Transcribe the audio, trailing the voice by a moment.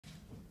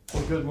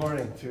Well, good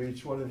morning to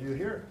each one of you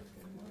here.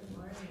 Good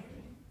morning.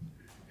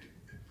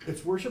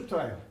 It's worship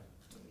time.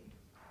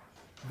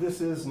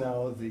 This is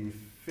now the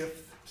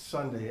 5th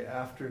Sunday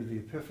after the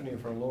Epiphany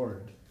of our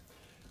Lord.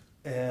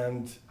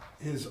 And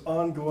his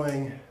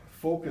ongoing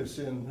focus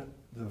in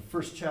the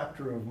first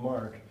chapter of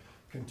Mark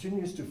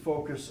continues to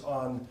focus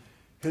on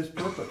his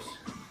purpose,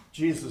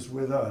 Jesus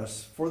with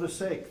us, for the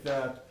sake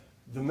that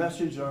the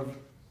message of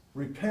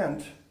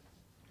repent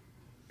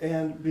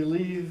and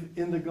believe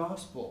in the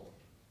gospel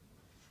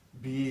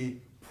be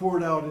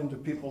poured out into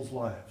people's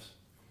lives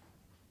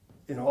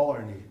in all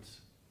our needs.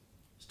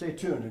 Stay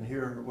tuned and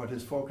hear what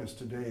his focus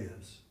today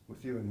is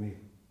with you and me.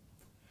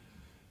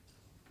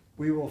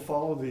 We will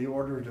follow the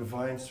order of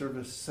divine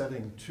service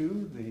setting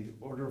 2, the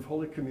order of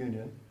Holy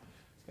Communion,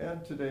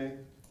 and today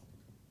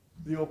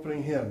the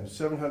opening hymn,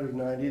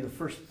 790, the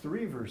first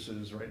 3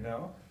 verses right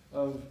now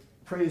of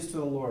Praise to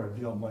the Lord,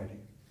 the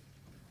Almighty.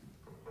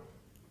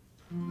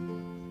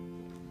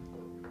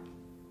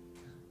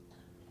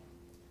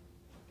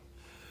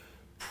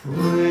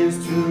 Praise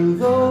to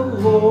the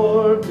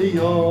Lord, the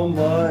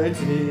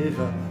Almighty,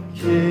 the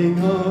King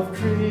of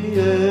creation.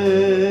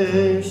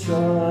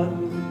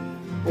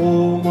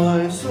 O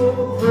my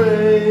soul,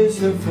 praise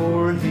him,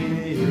 for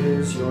he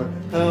is your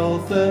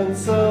health and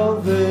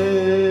salvation.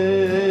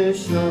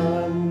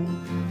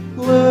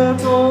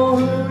 Let all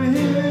who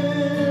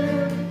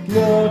hear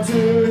now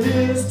to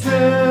his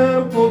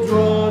temple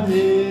draw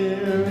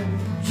near,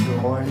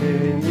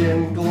 joining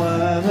in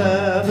glad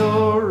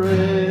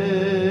adoration.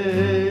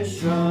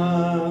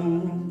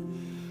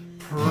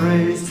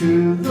 Praise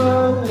to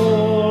the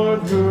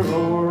Lord, who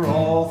o'er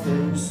all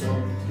things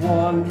so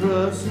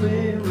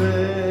wondrously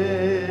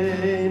reigning,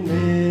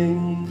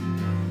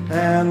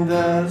 and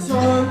as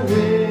on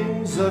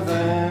wings of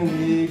an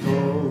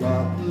eagle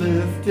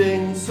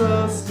uplifting,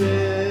 sustaining.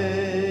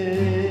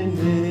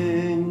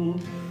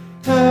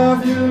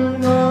 Have you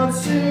not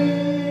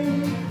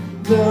seen,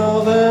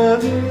 now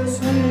that his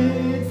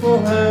hateful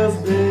has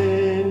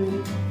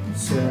been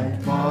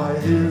sent by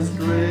his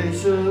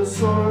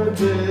gracious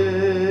ordaining?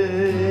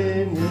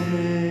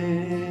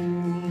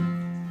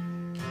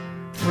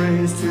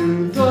 Praise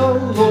to the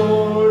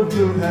Lord,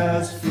 who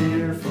has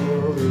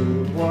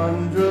fearfully,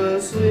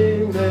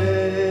 wondrously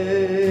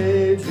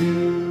made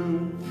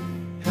you.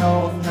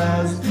 Health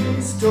has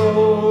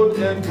bestowed,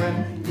 and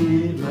when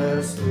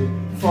heedlessly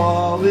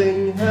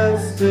falling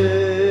has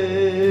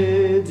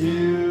stayed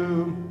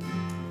you.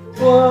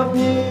 What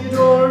need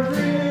or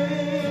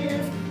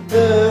grief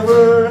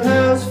ever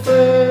has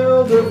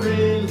failed of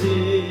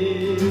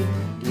relief?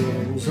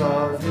 Wings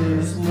of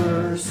his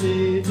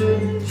mercy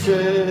did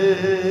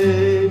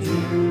shade you.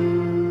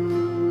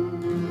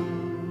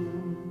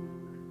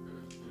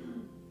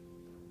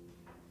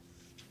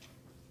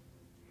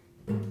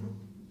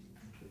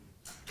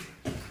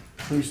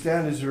 Please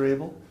stand as you're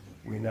able.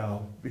 We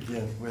now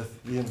begin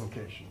with the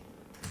invocation.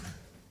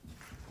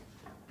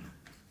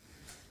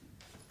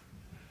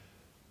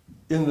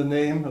 In the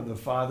name of the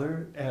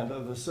Father, and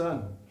of the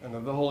Son, and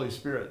of the Holy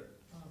Spirit.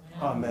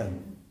 Amen.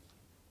 Amen.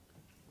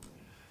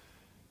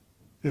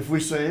 If we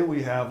say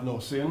we have no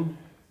sin,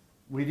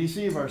 we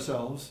deceive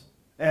ourselves,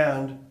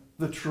 and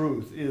the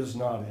truth is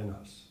not in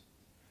us.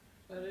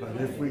 But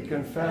if we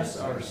confess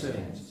our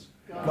sins,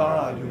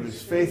 God, who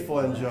is faithful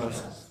and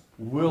just,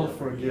 will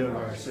forgive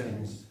our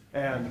sins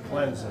and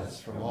cleanse us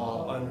from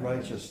all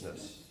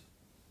unrighteousness.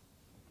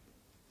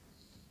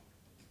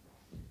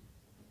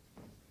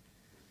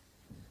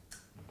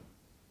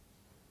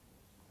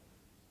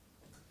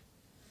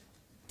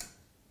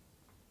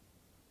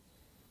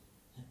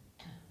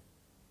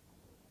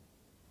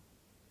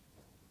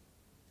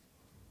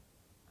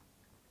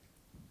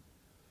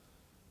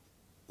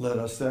 Let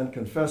us then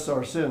confess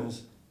our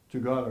sins to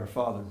God our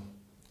Father.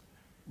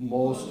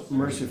 Most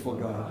merciful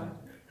God,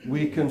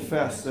 we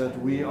confess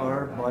that we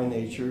are by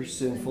nature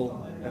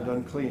sinful and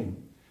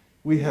unclean.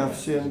 We have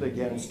sinned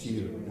against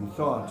you in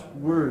thought,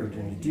 word,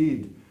 and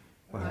deed,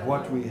 by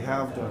what we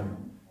have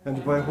done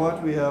and by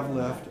what we have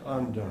left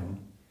undone.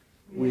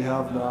 We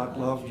have not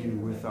loved you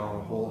with our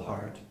whole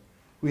heart.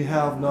 We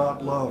have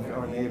not loved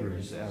our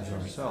neighbors as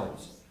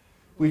ourselves.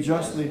 We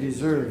justly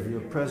deserve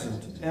your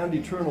present and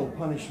eternal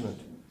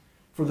punishment.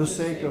 For the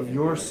sake of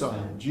your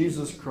Son,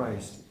 Jesus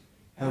Christ,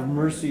 have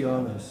mercy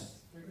on us.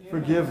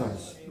 Forgive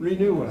us,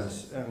 renew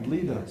us, and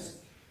lead us,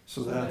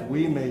 so that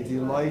we may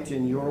delight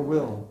in your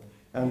will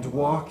and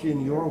walk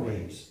in your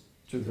ways,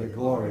 to the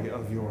glory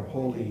of your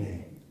holy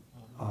name.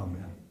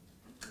 Amen.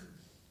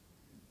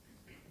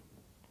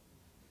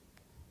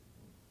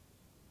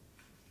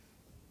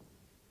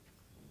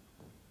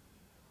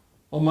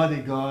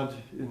 Almighty God,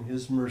 in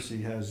his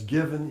mercy, has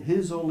given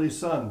his only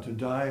Son to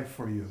die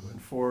for you,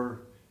 and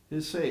for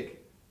his sake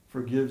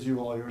forgives you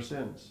all your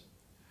sins.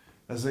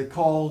 As a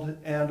called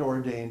and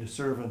ordained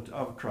servant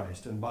of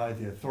Christ, and by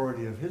the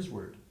authority of his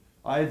word,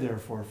 I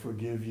therefore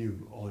forgive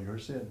you all your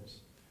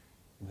sins.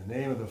 In the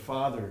name of the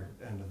Father,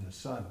 and of the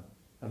Son,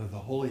 and of the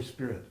Holy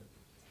Spirit.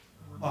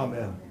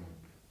 Amen.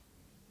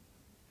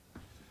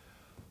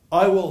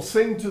 I will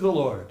sing to the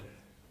Lord.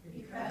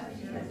 Because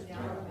you have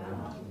dealt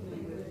well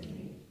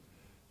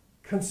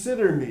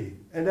Consider me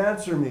and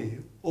answer me,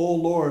 O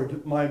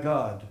Lord my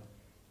God.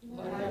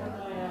 Light up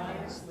my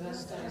eyes,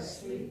 lest I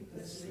sleep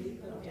the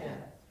sleep of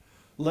death.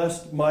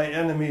 Lest my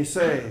enemy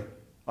say,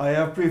 I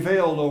have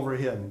prevailed over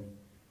him.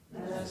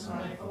 Lest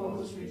my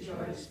foes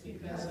rejoice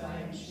because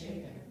I am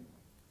shaken.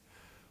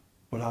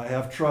 But I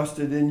have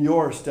trusted in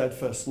your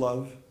steadfast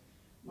love.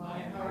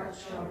 My heart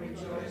shall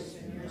rejoice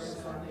in your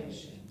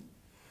salvation.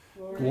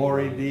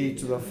 Glory be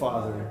to the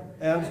Father,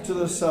 and to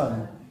the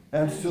Son,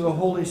 and to the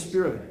Holy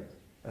Spirit,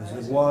 as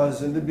it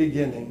was in the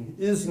beginning,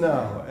 is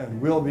now,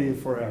 and will be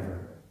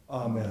forever.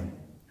 Amen.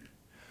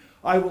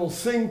 I will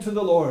sing to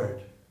the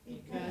Lord,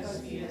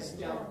 because he has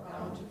dealt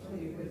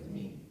bountifully with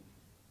me.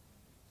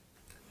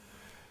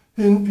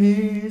 In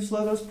peace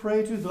let us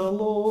pray to the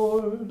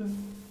Lord.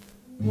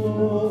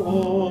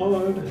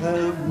 Lord,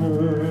 have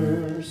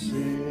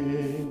mercy.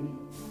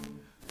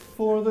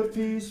 For the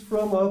peace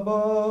from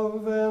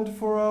above and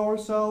for our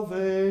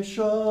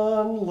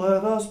salvation,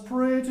 let us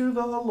pray to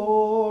the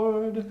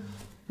Lord.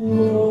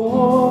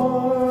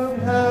 Lord,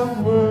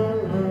 have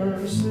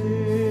mercy.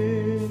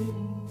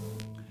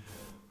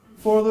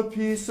 For the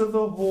peace of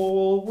the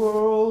whole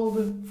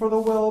world, for the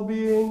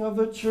well-being of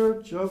the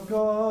Church of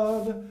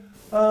God,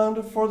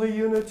 and for the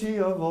unity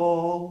of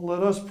all,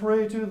 let us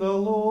pray to the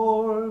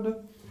Lord.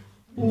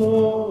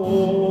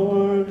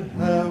 Lord,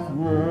 have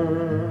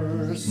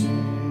mercy.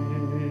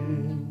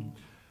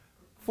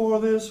 For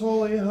this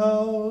holy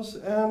house,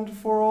 and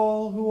for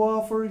all who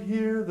offer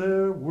here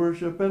their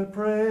worship and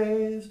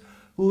praise,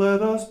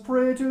 let us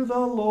pray to the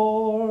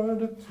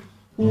Lord.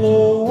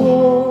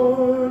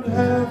 Lord,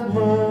 have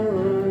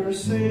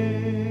mercy.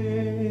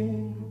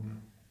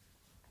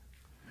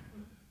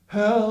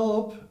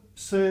 Help,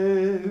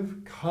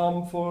 save,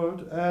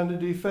 comfort, and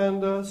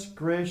defend us,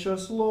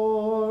 gracious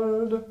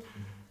Lord.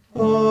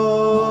 Amen.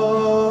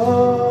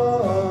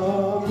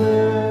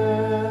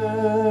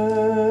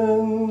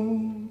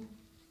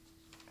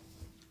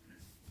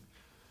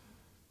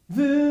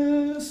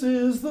 This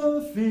is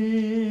the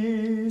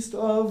feast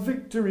of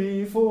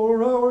victory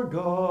for our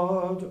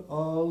God.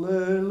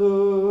 Alleluia.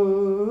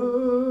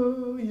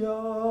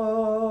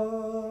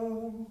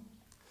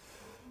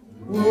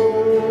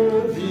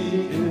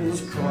 Worthy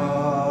is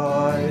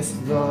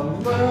Christ, the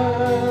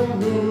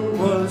Lamb who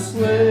was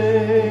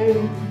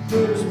slain,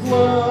 whose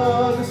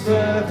blood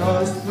set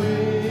us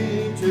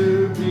free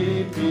to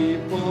be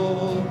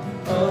people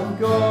of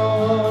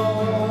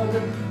God.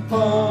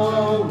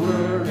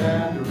 Power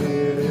and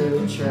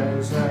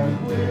riches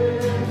and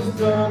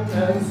wisdom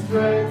and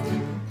strength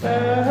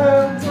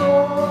and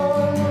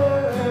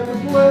honor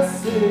and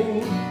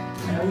blessing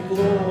and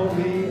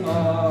glory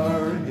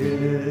are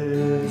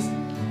his.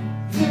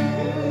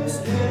 This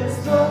is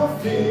the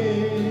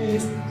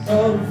feast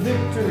of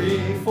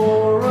victory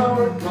for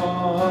our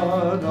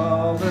God.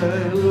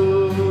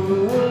 Alleluia.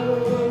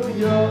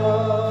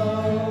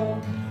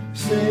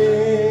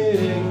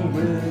 Sing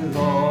with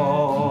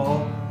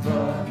all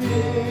the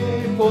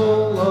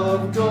people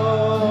of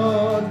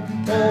God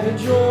and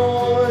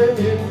join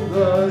in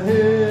the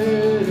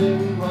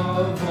hymn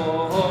of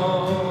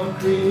all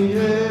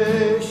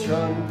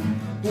creation.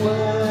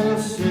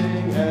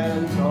 Blessing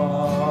and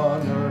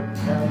honor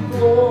and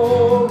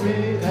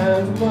glory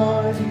and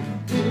might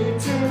be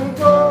to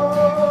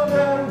God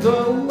and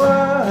the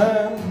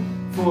Lamb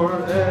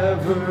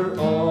forever.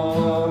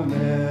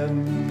 Amen.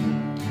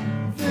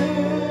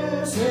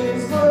 This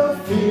is the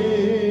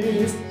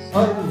feast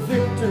of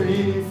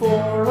victory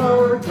for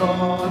our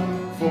God,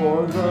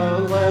 for the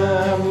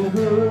Lamb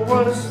who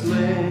was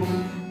slain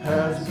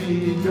has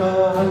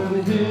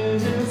begun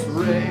his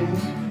reign.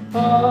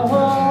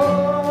 Alleluia,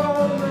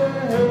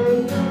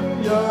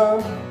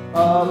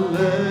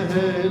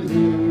 alleluia.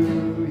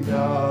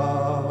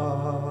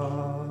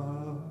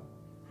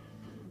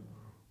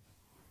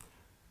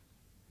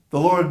 The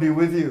Lord be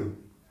with you.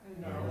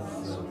 And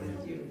also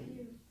with you.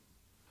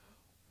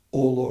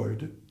 O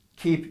Lord,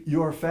 keep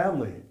your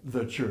family,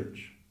 the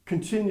church,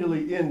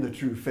 continually in the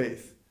true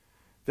faith,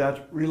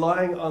 that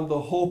relying on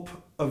the hope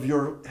of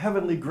your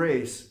heavenly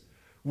grace,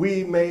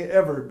 we may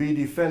ever be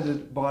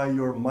defended by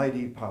your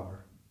mighty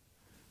power.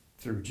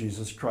 Through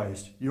Jesus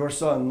Christ, your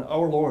Son,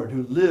 our Lord,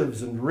 who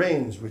lives and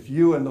reigns with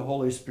you and the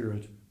Holy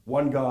Spirit,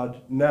 one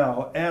God,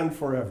 now and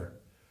forever.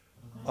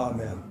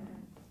 Amen.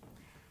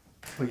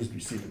 Please be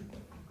seated.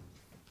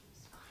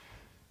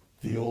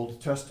 The Old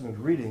Testament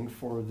reading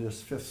for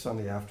this fifth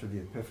Sunday after the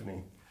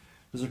Epiphany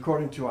is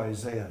according to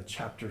Isaiah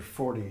chapter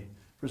 40,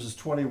 verses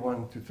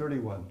 21 to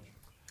 31.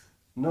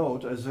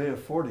 Note, Isaiah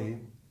 40,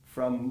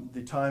 from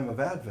the time of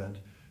Advent,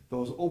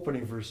 those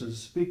opening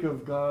verses speak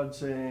of God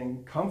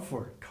saying,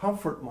 "Comfort,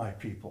 comfort my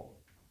people."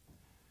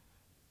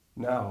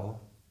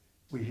 Now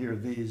we hear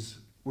these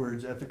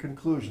words at the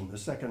conclusion, the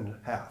second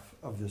half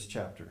of this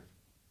chapter.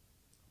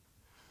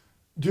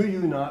 Do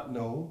you not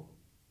know?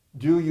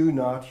 Do you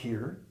not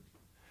hear?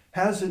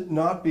 Has it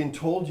not been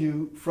told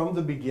you from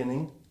the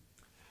beginning?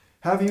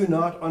 Have you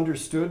not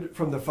understood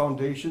from the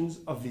foundations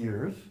of the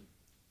earth?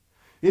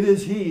 It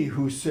is he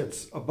who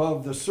sits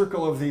above the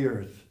circle of the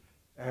earth,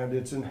 and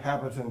its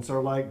inhabitants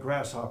are like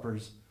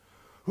grasshoppers,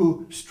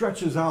 who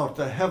stretches out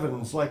the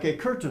heavens like a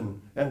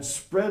curtain and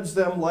spreads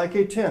them like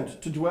a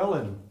tent to dwell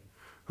in,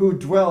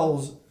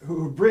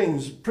 who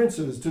brings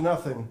princes to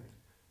nothing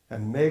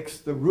and makes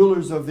the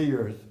rulers of the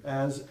earth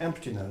as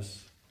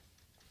emptiness.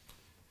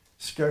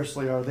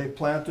 Scarcely are they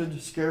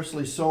planted,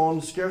 scarcely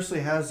sown, scarcely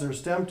has their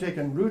stem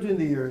taken root in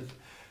the earth,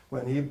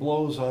 when he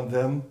blows on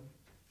them,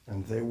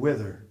 and they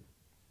wither,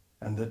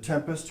 and the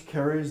tempest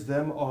carries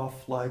them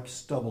off like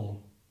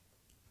stubble.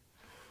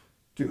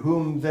 To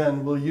whom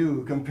then will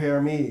you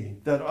compare me,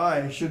 that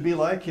I should be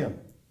like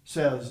him,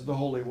 says the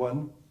Holy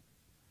One?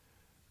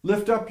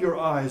 Lift up your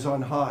eyes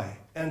on high,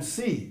 and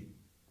see,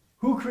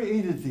 who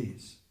created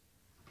these?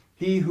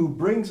 He who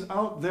brings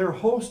out their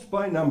host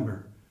by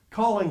number,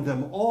 calling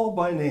them all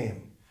by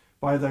name,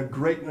 by the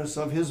greatness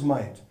of his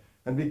might,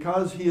 and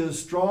because he is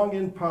strong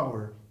in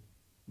power,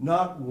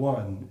 not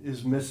one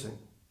is missing.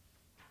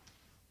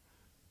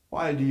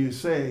 Why do you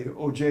say,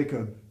 O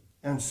Jacob,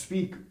 and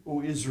speak,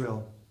 O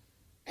Israel?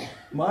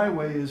 My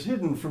way is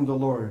hidden from the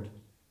Lord,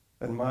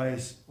 and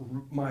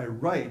my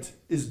right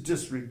is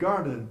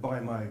disregarded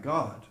by my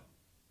God.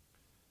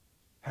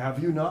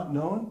 Have you not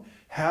known?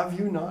 Have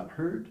you not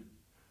heard?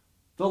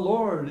 The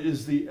Lord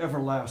is the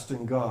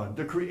everlasting God,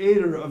 the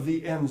creator of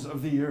the ends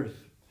of the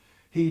earth.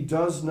 He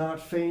does not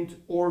faint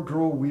or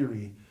grow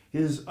weary.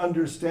 His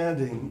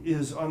understanding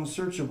is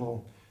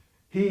unsearchable.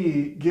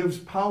 He gives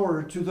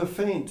power to the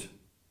faint,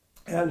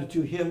 and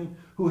to him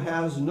who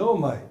has no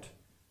might,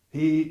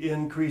 he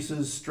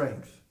increases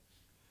strength.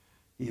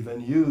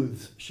 Even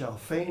youths shall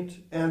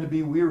faint and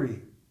be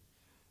weary,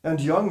 and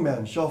young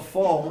men shall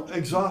fall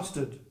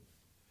exhausted.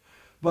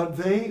 But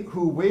they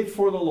who wait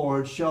for the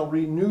Lord shall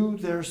renew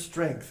their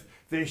strength.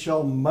 They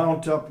shall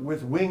mount up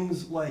with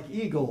wings like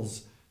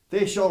eagles.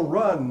 They shall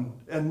run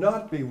and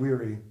not be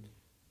weary.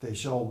 They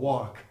shall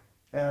walk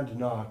and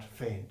not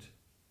faint.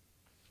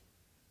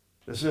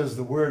 This is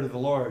the word of the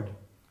Lord.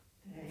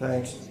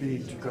 Thanks be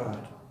to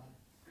God.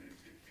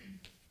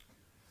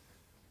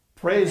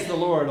 Praise the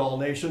Lord, all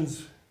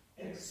nations.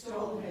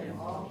 Extol him,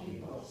 all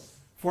peoples.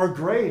 For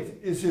great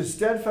is his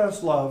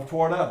steadfast love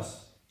toward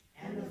us.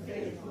 And the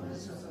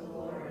faithfulness of the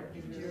Lord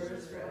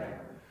endures forever.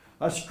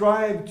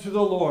 Ascribe to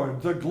the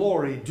Lord the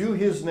glory due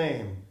his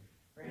name.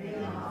 Bring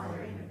an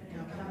offering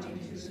and come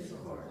into his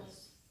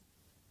courts.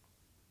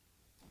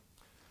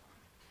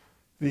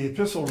 The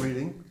epistle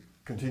reading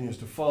continues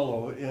to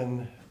follow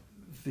in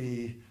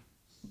the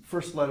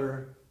first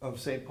letter of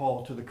St.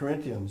 Paul to the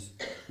Corinthians,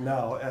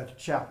 now at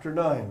chapter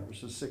 9,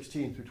 verses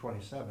 16 through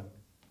 27.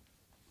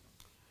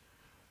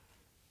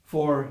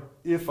 For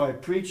if I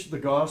preach the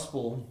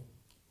gospel,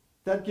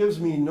 that gives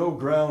me no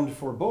ground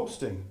for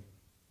boasting,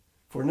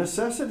 for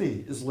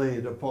necessity is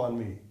laid upon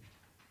me.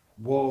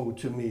 Woe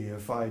to me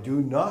if I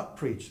do not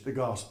preach the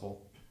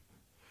gospel.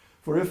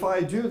 For if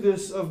I do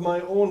this of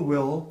my own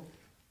will,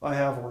 I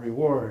have a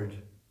reward,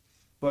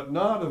 but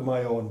not of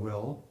my own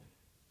will.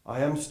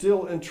 I am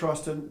still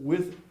entrusted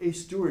with a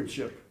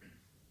stewardship.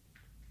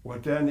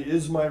 What then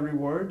is my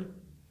reward?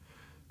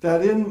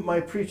 That in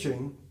my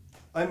preaching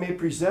I may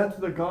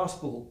present the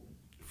gospel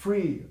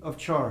free of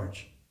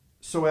charge,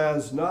 so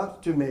as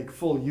not to make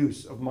full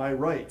use of my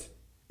right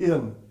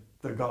in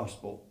the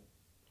gospel.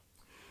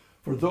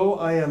 For though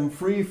I am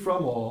free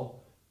from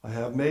all, I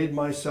have made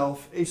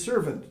myself a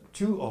servant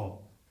to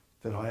all,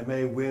 that I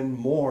may win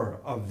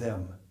more of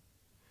them.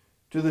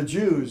 To the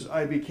Jews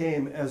I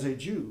became as a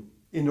Jew,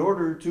 in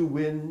order to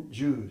win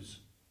Jews.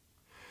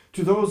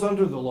 To those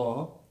under the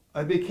law,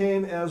 I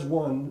became as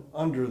one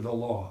under the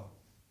law,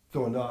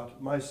 though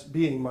not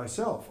being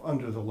myself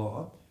under the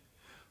law,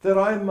 that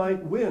I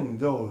might win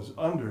those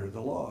under the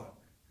law.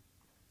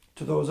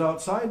 To those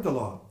outside the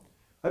law,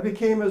 I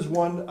became as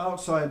one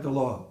outside the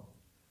law,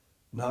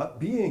 not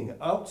being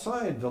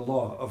outside the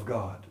law of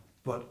God,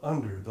 but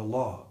under the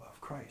law of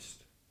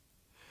Christ,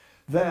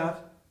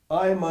 that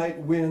I might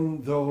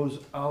win those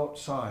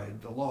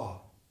outside the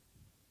law.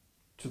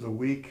 To the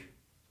weak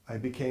I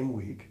became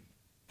weak,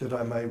 that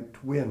I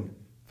might win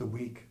the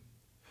weak.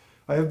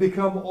 I have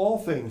become all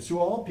things to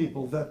all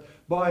people, that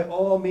by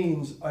all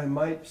means I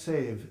might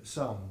save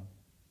some.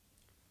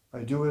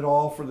 I do it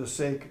all for the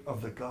sake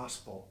of the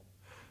gospel,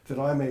 that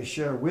I may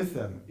share with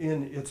them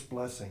in its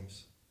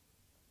blessings.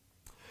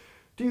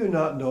 Do you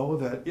not know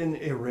that in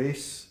a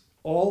race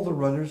all the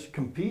runners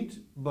compete,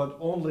 but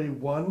only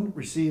one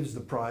receives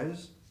the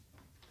prize?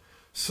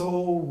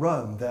 So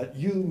run that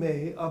you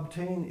may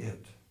obtain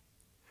it.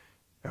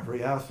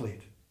 Every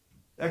athlete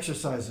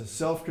exercises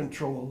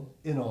self-control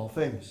in all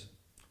things.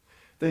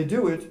 They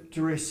do it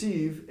to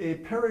receive a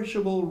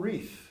perishable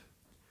wreath,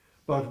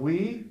 but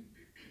we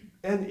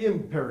an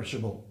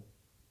imperishable.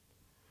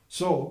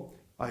 So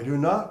I do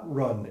not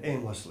run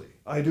aimlessly.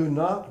 I do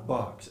not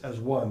box as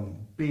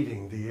one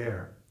beating the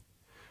air,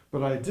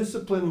 but I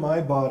discipline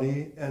my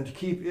body and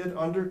keep it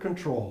under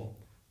control,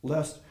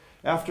 lest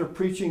after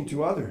preaching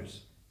to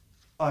others,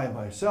 I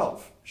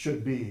myself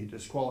should be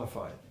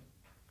disqualified.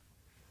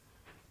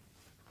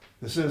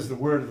 This is the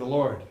word of the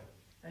Lord.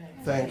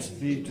 Thanks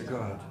be to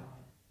God.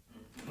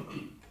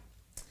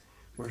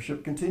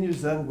 Worship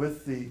continues then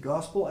with the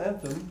gospel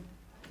anthem,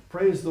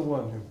 Praise the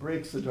one who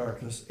breaks the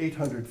darkness,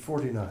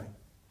 849.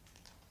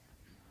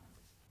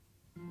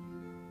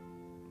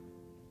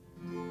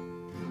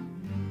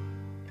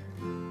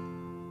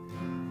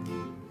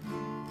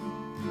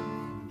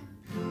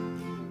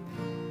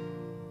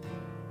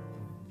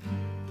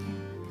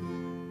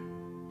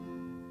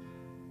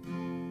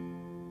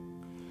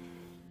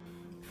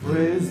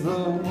 Praise the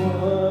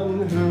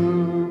one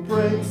who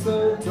breaks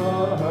the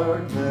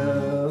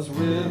darkness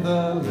with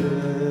a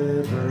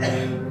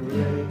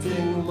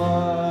liberating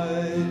light.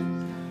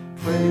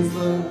 Praise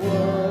the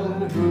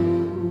one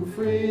who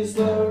frees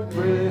the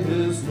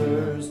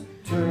prisoners,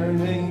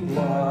 turning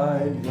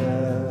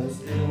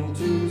blindness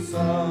into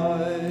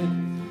sight.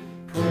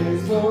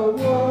 Praise the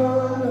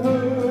one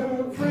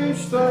who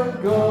preached the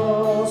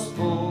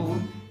gospel,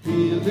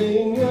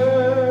 healing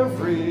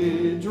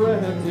every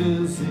dread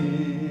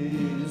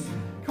disease,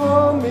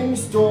 calming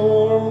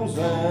storms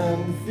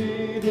and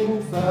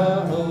feeding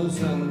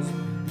thousands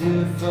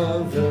with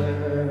the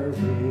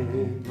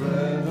very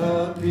bread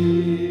of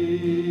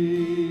peace.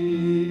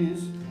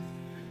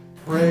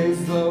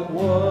 Praise the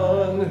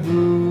one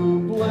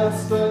who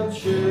blessed the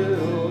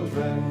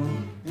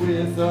children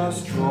with a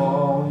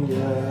strong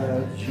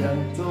yet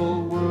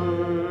gentle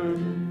word.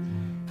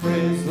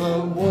 Praise the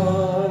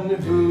one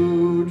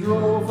who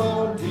drove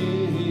out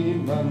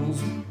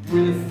demons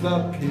with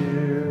the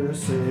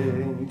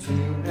piercing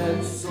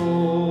two-edged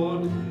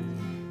sword.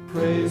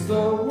 Praise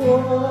the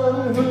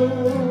one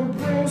who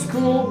brings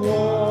cool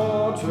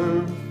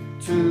water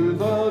to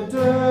the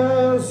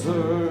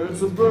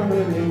desert's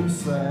burning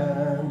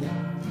sand.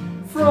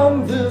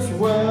 From this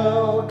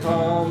well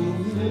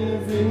comes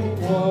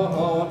living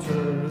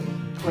water,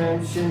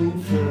 quenching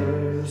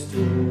thirst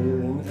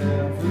in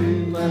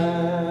every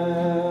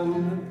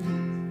land.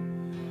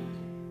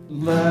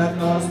 Let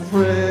us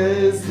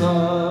praise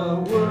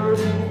the Word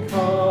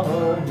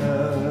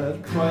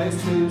incarnate,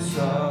 Christ who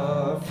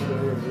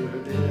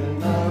suffered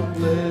in our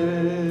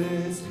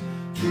place.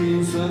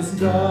 Jesus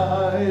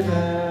died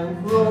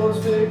and rose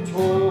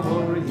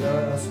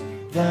victorious,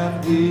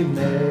 that we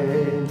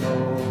may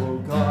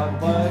know God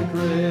by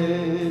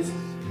grace.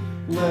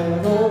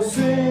 Let us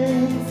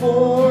sing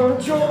for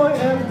joy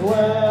and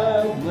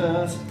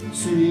gladness,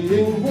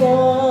 seeing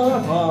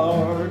what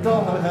our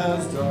God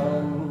has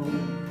done.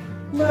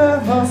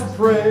 Let us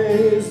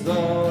praise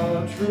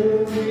the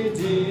true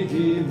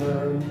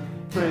Redeemer,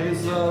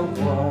 praise the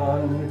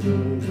one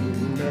who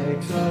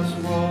makes us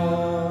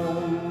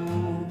one.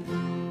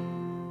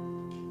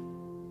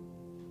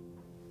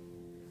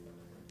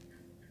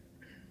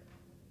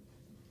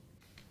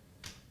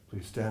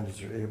 Please stand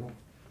as you're able.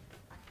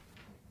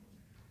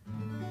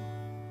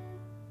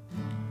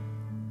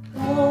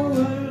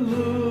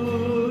 Hallelujah,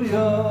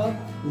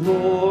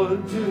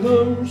 Lord, to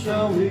whom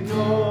shall we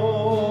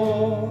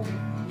go?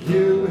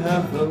 You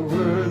have the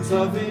words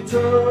of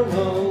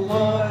eternal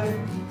life.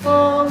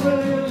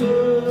 Hallelujah.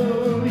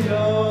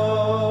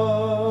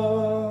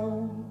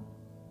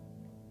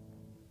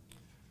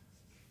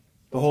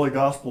 The Holy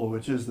Gospel,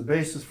 which is the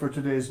basis for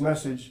today's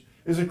message,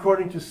 is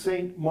according to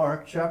St.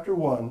 Mark chapter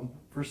 1,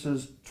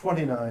 verses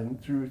 29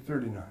 through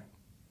 39.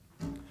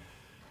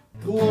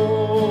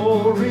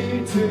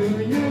 Glory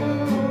to you,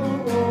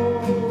 O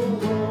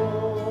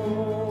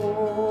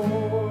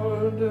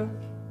Lord.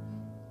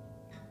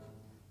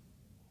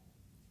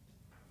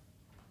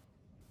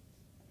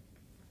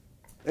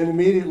 And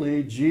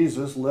immediately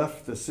Jesus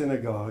left the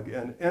synagogue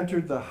and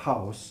entered the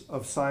house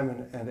of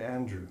Simon and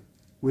Andrew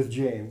with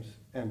James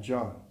and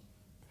John.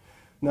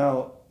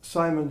 Now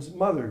Simon's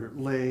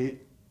mother-in-law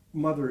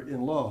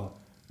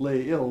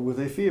lay ill with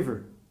a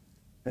fever,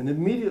 and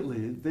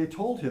immediately they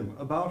told him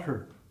about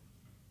her.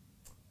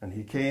 And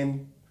he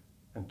came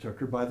and took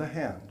her by the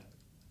hand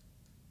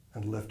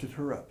and lifted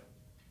her up.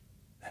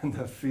 And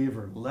the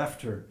fever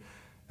left her,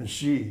 and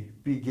she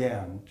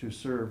began to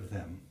serve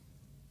them.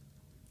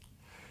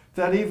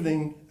 That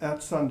evening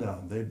at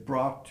sundown, they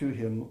brought to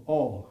him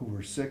all who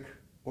were sick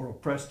or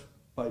oppressed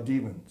by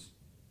demons.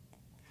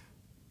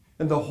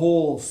 And the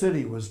whole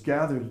city was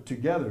gathered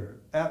together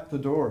at the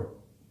door.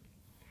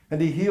 And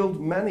he healed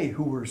many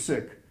who were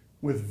sick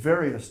with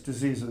various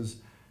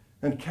diseases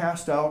and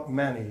cast out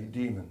many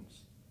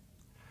demons.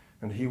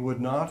 And he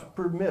would not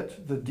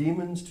permit the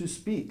demons to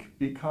speak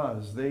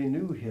because they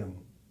knew him.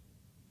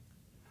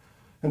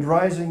 And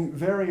rising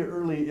very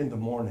early in the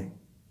morning,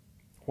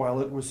 while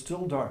it was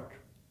still dark,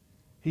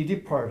 he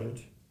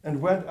departed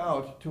and went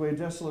out to a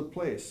desolate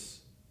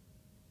place,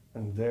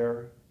 and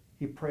there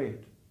he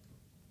prayed.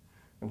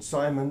 And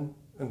Simon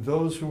and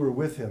those who were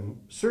with him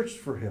searched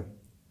for him,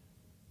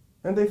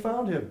 and they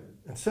found him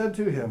and said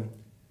to him,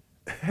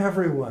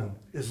 "Everyone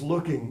is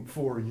looking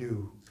for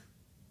you."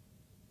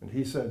 And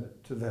he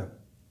said to them,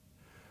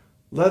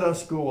 "Let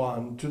us go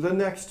on to the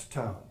next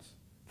towns,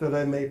 that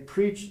I may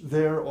preach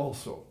there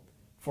also,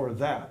 for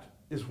that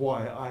is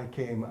why I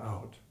came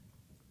out."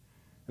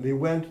 And he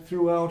went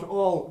throughout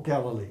all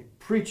Galilee,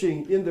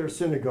 preaching in their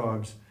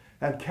synagogues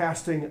and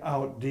casting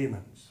out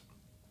demons.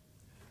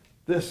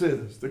 This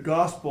is the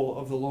gospel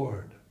of the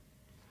Lord.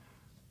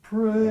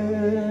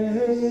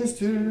 Praise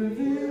to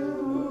thee,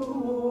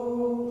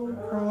 O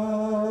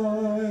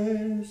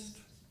Christ.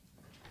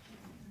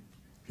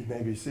 You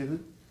may be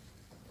seated.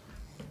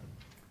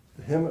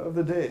 The hymn of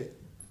the day.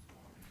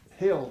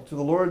 Hail to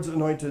the Lord's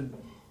anointed,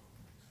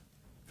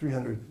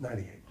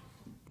 398.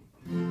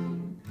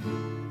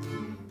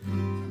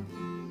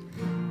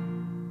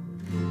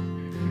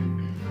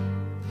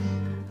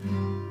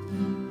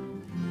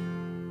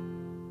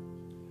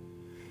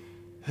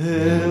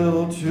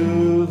 Hail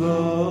to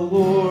the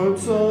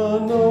Lord's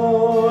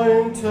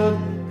anointed,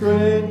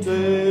 great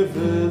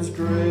David's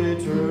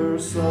greater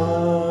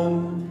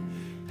Son.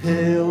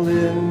 Hail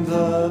in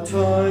the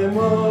time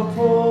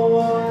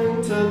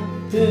appointed,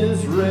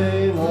 his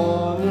reign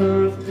on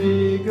earth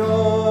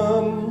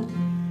begun.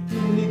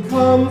 He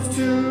comes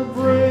to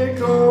break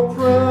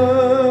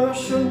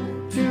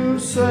oppression, to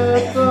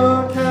set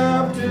the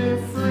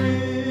captive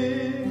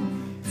free,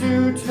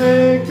 to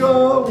take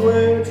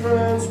away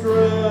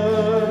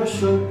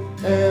transgression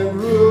and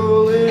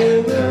rule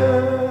in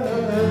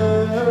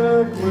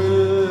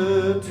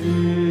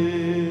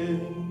equity.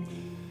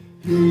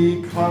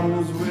 He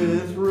comes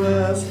with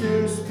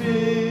rescue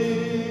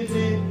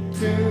speedy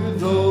to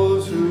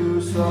those who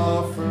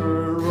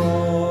suffer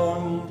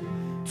wrong,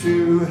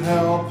 to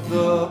help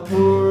the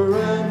poor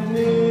and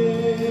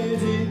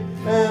needy,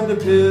 and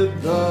bid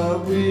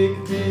the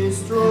weak be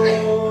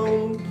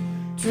strong,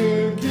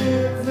 to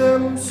give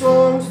them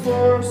songs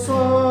for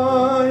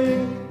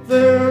sighing,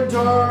 their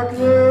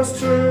darkness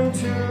turn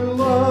to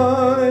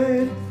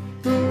light,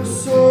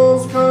 whose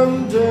souls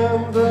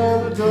condemned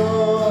and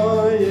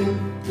dying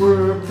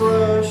were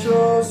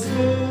precious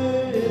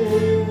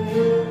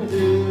in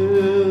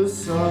his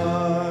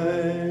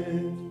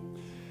sight.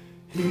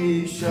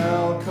 He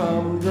shall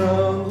come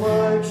down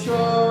like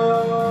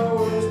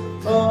showers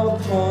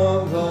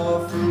upon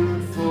the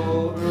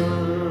fruitful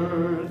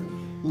earth,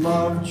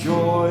 love,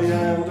 joy,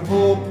 and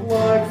hope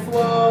like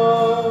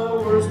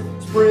flowers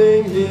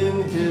spring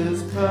in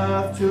his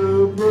path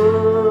to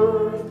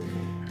birth.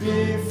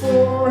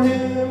 Before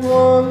him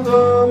on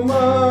the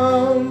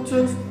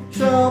mountains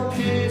shall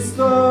peace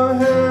the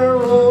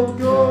herald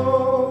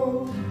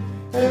go,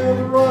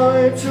 and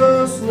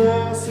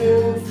righteousness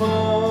in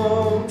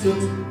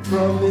fountains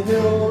from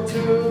hill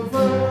to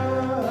valley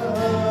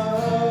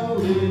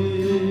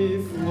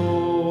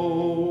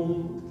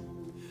flow.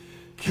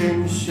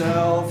 Kings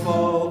shall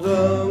fall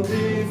down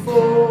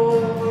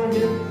before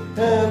him,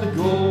 and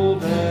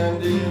gold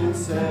and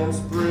incense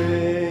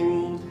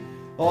bring.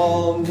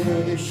 All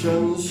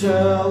nations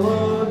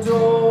shall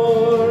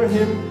adore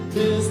him,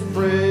 his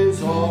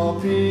praise all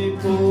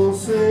people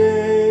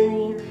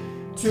sing.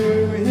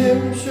 To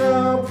him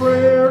shall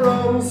prayer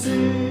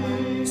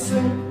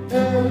unceasing,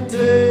 and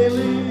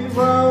daily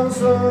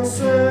vows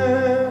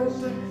ascend.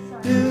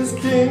 His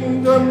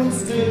kingdom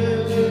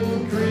still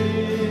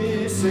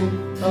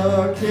increasing,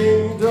 a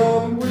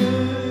kingdom without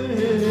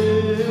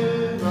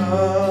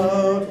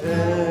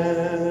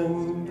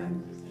end.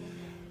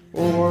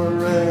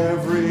 O'er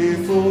every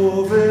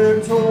foe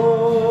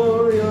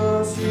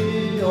victorious,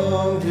 he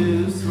on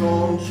his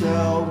throne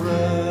shall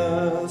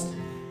rest.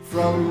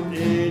 From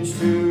age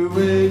to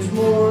age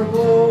more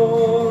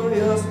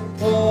glorious,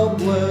 all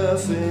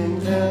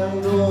blessing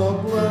and all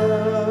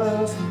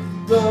blessed.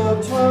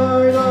 The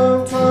tide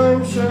of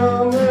time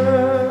shall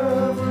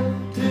never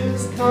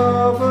his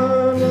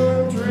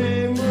covenant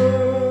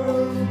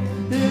remove.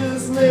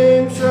 His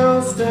name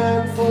shall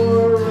stand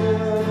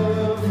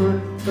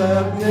forever,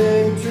 that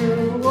name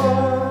to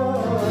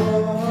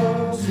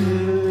us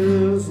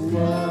is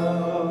love.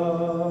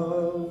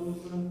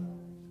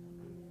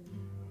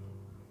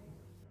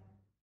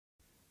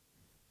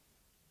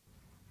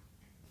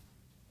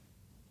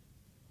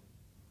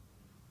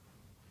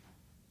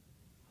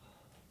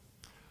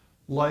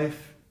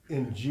 Life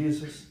in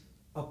Jesus'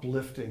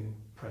 uplifting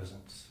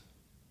presence.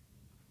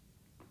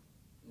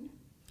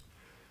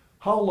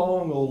 How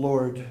long, O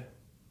Lord,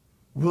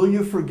 will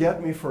you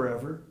forget me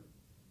forever?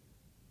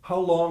 How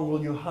long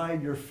will you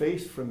hide your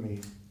face from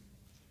me?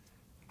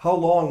 How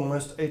long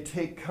must I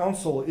take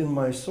counsel in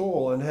my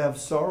soul and have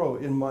sorrow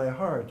in my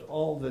heart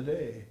all the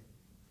day?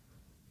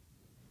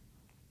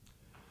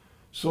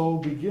 So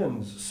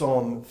begins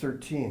Psalm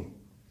 13.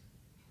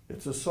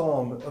 It's a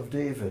psalm of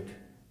David,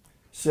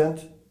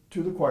 sent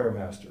to the choir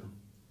master.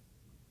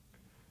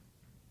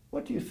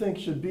 What do you think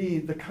should be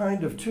the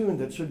kind of tune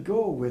that should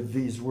go with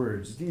these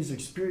words, these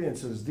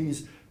experiences,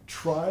 these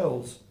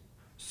trials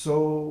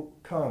so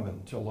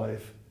common to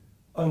life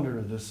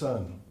under the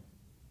sun?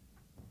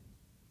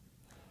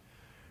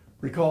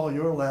 Recall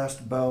your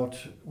last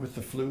bout with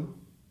the flu,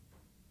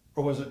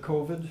 or was it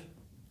COVID?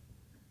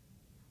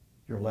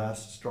 Your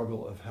last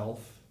struggle of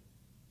health?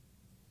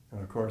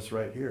 And of course,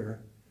 right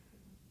here,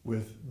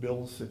 with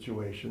Bill's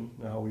situation,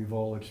 now we've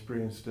all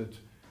experienced it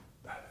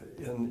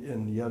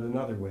in yet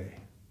another way.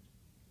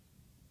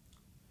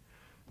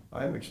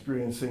 I'm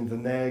experiencing the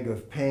nag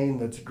of pain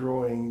that's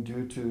growing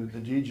due to the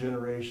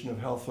degeneration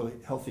of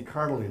healthy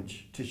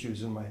cartilage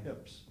tissues in my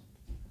hips.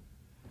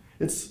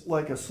 It's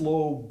like a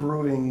slow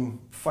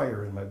brewing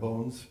fire in my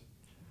bones.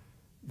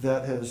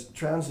 that has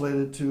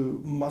translated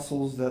to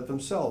muscles that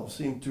themselves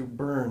seem to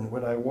burn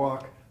when I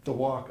walk the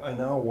walk I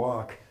now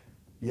walk,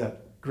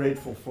 yet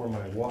grateful for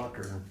my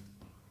walker.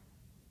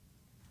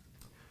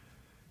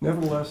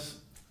 Nevertheless,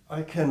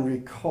 I can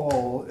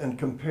recall and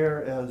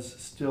compare as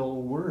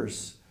still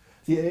worse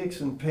the aches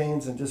and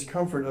pains and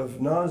discomfort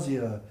of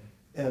nausea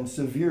and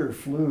severe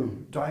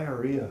flu,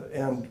 diarrhea,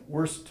 and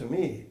worse to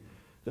me,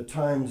 the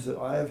times that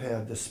I've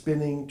had the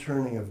spinning,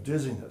 turning of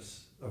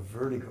dizziness, of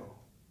vertigo.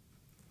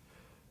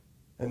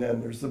 And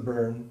then there's the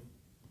burn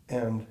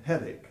and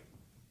headache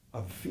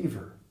of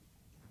fever.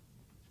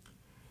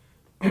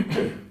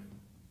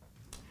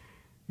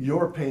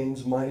 Your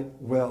pains might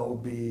well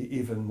be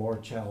even more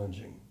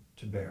challenging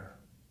to bear.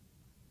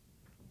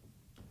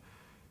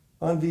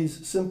 On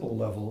these simple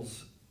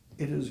levels,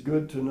 it is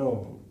good to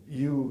know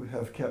you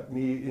have kept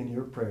me in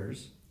your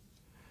prayers,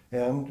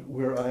 and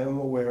where I am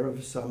aware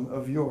of some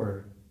of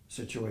your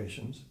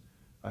situations,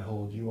 I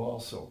hold you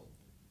also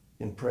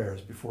in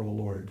prayers before the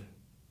Lord.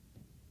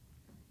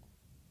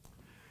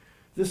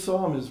 This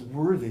psalm is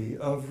worthy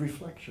of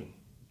reflection.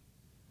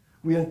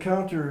 We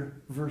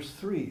encounter verse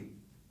 3.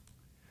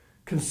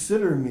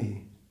 Consider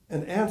me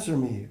and answer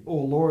me, O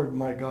Lord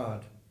my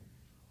God.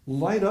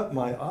 Light up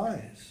my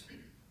eyes,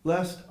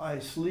 lest I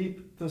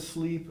sleep the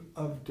sleep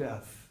of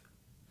death.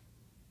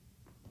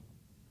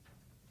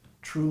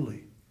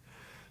 Truly,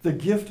 the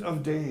gift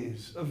of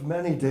days, of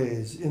many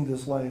days in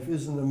this life,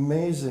 is an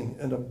amazing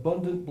and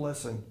abundant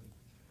blessing.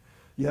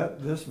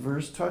 Yet this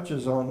verse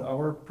touches on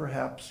our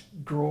perhaps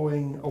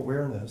growing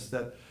awareness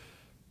that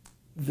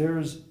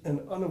there's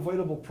an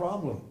unavoidable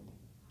problem.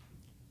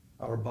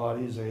 Our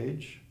bodies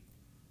age,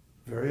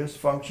 various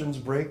functions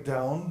break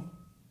down,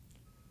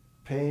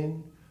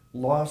 pain,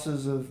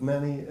 losses of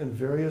many and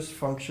various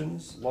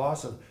functions,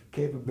 loss of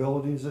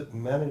capabilities at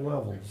many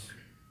levels.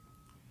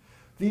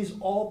 These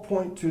all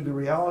point to the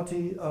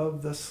reality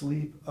of the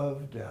sleep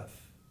of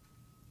death.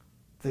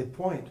 They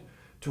point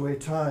to a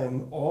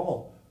time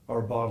all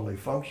our bodily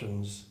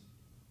functions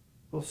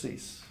will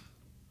cease.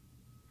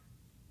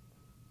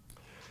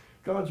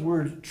 God's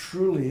word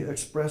truly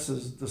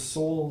expresses the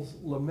soul's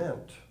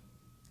lament.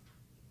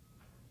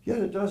 Yet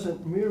it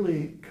doesn't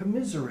merely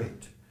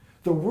commiserate.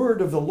 The word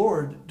of the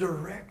Lord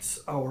directs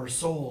our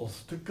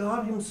souls to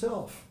God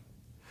himself.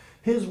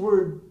 His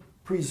word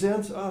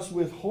presents us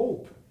with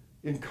hope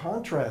in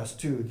contrast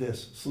to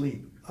this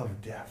sleep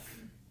of death.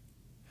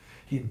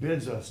 He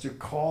bids us to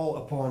call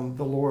upon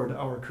the Lord,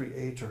 our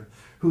Creator,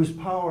 whose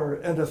power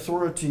and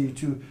authority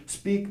to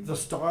speak the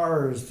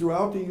stars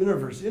throughout the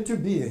universe into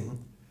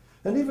being,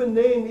 and even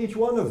name each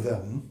one of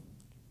them,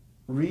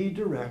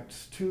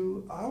 redirects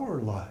to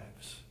our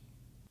lives.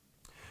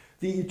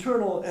 The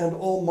eternal and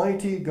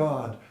almighty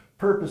God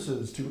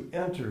purposes to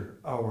enter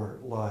our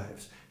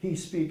lives. He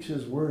speaks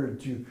his word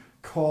to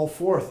call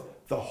forth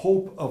the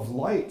hope of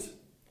light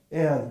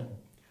and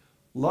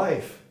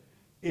life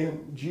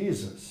in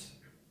Jesus'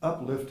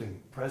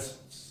 uplifting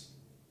presence.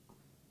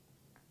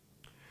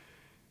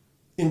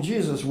 In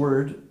Jesus'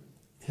 word,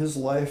 his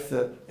life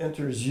that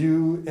enters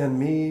you and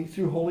me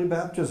through holy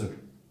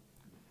baptism,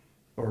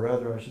 or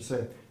rather I should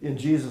say, in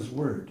Jesus'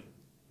 word,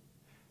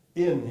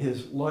 in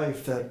his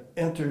life that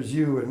enters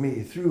you and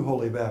me through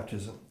holy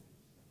baptism,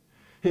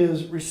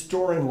 his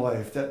restoring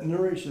life that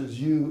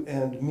nourishes you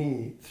and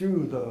me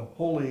through the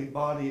holy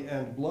body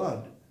and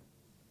blood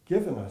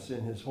given us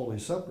in his holy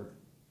supper,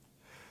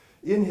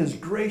 in his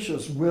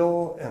gracious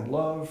will and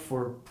love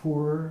for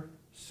poor,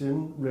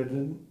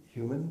 sin-ridden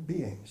human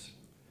beings.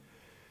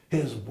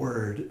 His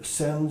word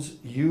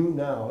sends you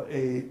now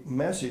a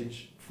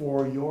message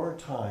for your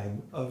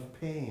time of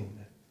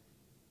pain.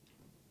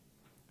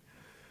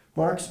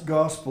 Mark's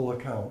gospel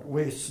account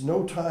wastes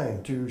no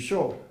time to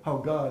show how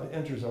God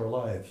enters our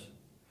lives.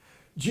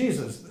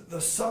 Jesus,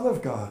 the Son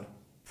of God,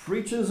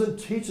 preaches and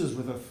teaches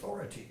with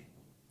authority.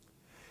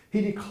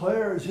 He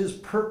declares his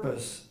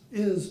purpose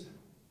is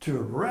to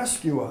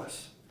rescue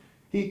us.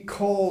 He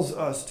calls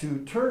us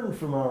to turn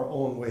from our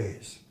own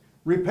ways,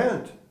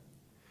 repent,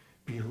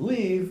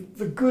 believe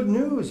the good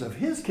news of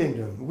his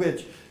kingdom,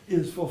 which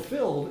is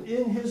fulfilled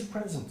in his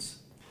presence.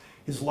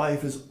 His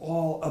life is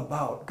all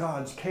about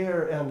God's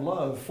care and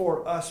love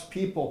for us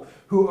people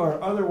who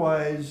are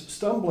otherwise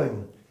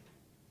stumbling,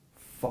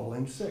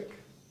 falling sick,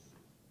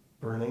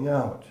 burning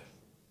out,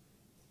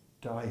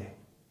 dying.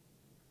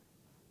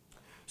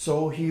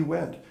 So he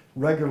went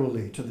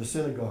regularly to the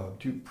synagogue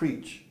to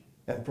preach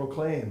and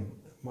proclaim.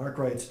 Mark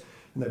writes,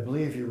 and I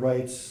believe he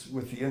writes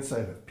with the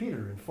insight of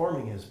Peter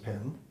informing his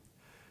pen,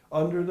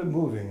 under the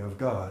moving of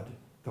God,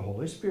 the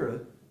Holy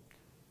Spirit.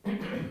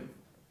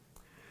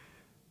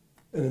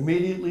 And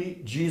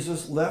immediately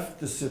Jesus left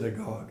the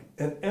synagogue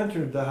and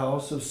entered the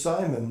house of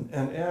Simon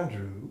and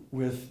Andrew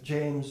with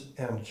James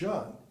and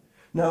John.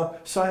 Now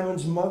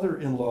Simon's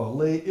mother-in-law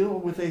lay ill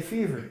with a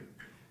fever,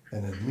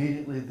 and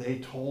immediately they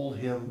told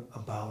him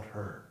about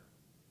her.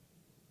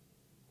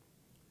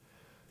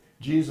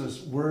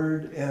 Jesus'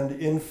 word and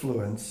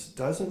influence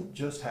doesn't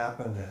just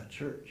happen at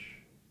church,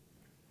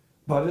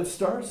 but it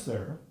starts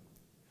there.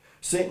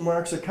 St.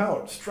 Mark's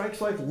account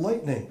strikes like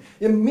lightning.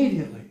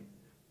 Immediately,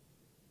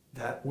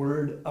 that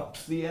word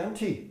ups the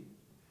ante.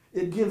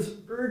 It gives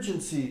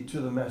urgency to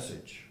the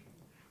message.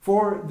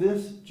 For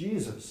this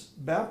Jesus,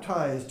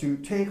 baptized to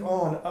take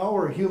on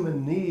our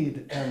human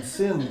need and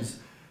sins,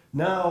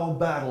 now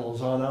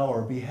battles on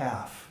our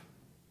behalf.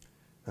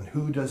 And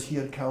who does he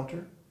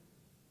encounter?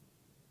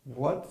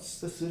 What's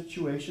the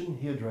situation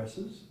he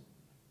addresses?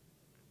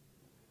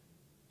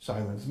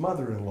 Simon's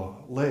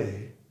mother-in-law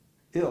lay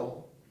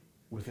ill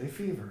with a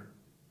fever.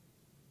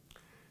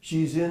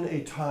 She's in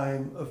a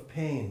time of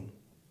pain,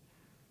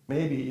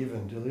 maybe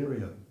even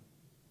delirium.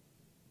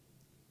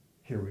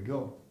 Here we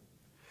go.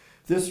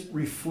 This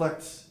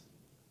reflects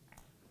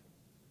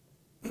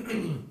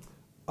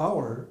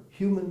our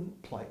human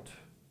plight.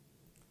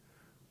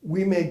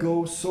 We may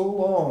go so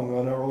long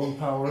on our own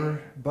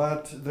power,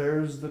 but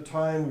there's the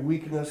time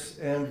weakness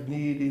and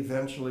need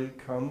eventually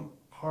come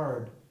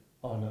hard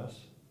on us.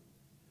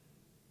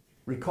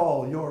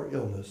 Recall your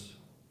illness.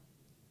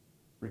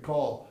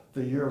 Recall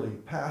the yearly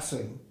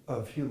passing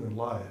of human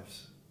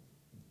lives.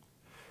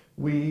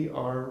 We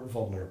are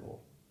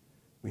vulnerable.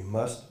 We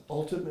must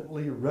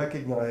ultimately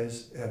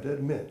recognize and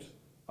admit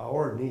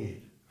our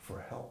need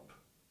for help.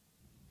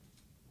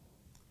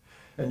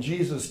 And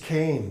Jesus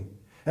came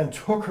and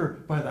took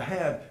her by the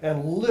hand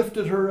and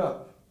lifted her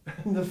up,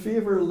 and the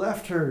fever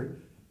left her,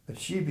 and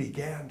she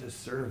began to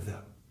serve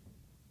them.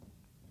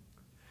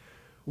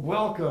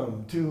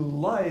 Welcome to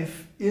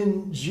life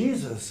in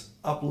Jesus'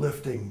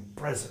 uplifting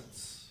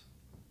presence.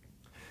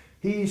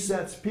 He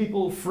sets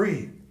people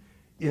free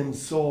in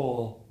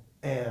soul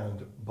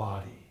and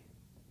body.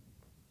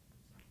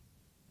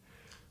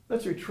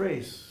 Let's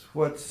retrace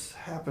what's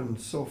happened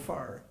so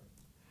far.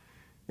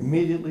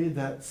 Immediately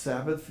that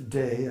Sabbath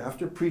day,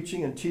 after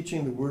preaching and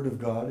teaching the Word of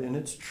God in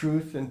its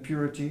truth and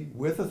purity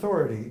with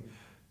authority,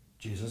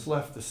 Jesus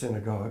left the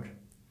synagogue.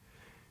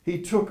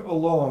 He took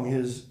along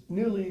his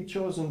newly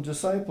chosen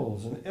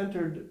disciples and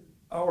entered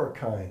our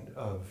kind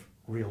of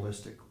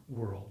realistic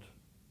world.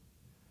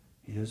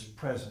 He is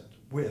present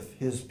with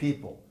his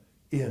people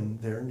in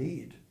their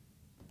need.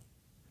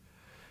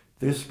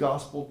 This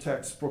gospel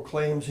text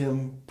proclaims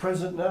him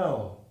present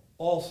now,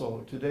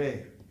 also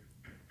today.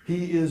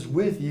 He is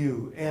with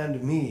you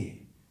and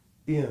me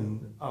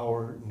in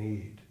our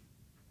need.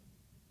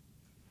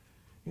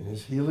 In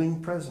his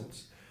healing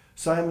presence,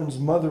 Simon's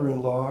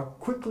mother-in-law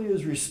quickly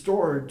is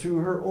restored to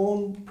her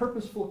own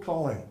purposeful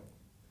calling.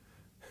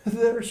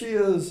 There she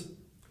is,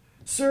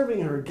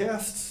 serving her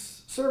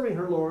guests, serving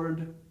her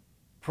Lord,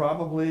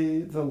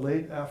 probably the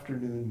late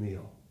afternoon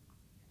meal.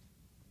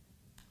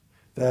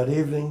 That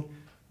evening,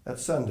 at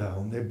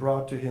sundown, they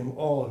brought to him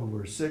all who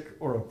were sick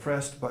or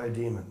oppressed by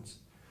demons,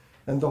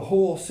 and the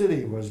whole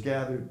city was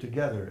gathered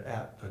together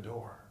at the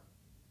door.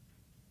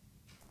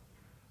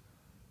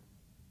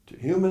 To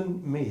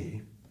human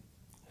me,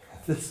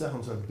 this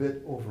sounds a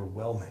bit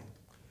overwhelming.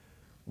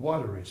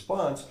 What a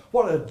response.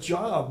 What a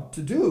job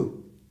to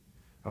do.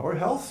 Our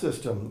health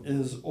system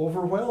is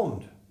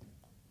overwhelmed.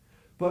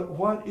 But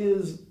what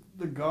is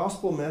the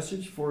gospel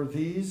message for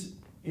these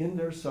in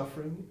their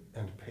suffering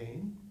and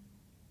pain?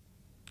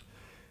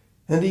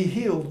 And he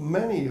healed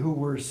many who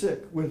were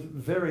sick with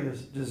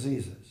various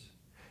diseases,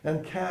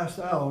 and cast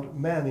out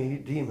many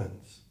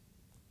demons.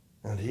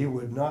 And he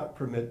would not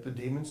permit the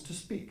demons to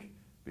speak,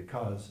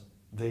 because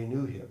they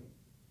knew him.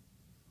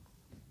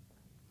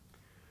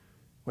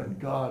 When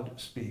God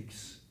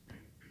speaks,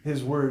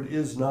 his word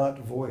is not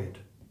void.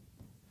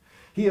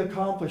 He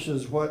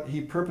accomplishes what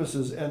he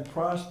purposes and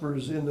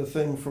prospers in the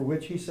thing for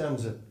which he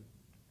sends it.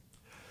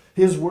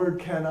 His word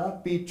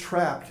cannot be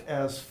trapped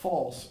as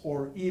false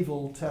or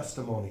evil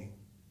testimony.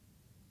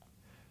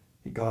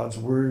 God's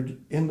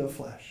word in the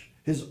flesh,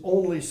 his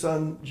only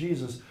Son,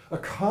 Jesus,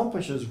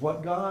 accomplishes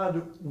what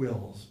God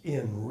wills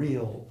in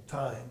real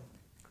time.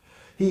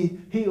 He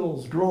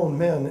heals grown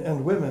men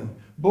and women,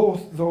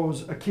 both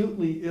those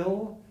acutely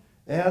ill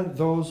and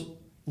those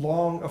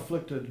long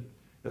afflicted,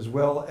 as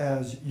well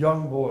as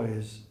young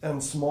boys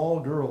and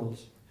small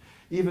girls,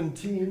 even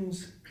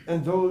teens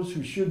and those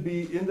who should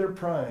be in their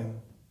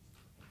prime.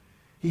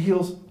 He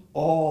heals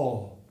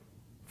all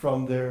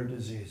from their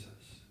diseases.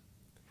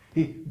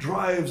 He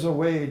drives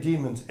away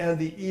demons and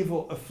the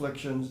evil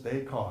afflictions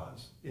they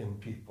cause in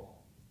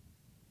people.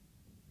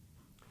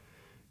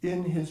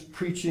 In his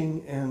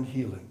preaching and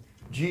healing,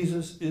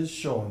 Jesus is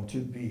shown to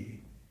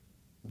be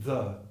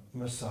the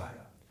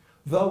Messiah,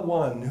 the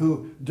one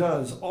who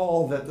does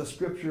all that the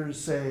scriptures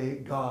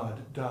say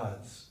God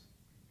does.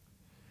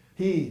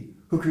 He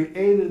who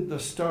created the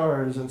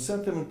stars and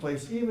set them in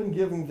place, even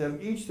giving them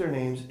each their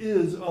names,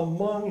 is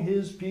among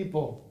his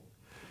people.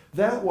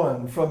 That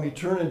one from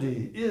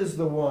eternity is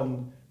the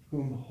one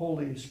whom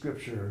Holy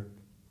Scripture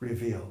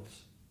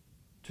reveals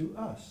to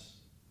us.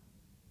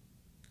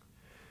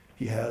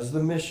 He has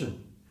the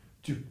mission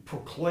to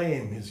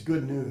proclaim his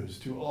good news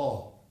to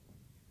all.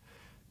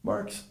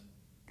 Mark's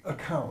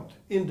account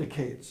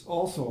indicates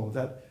also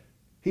that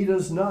he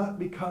does not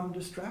become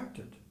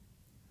distracted,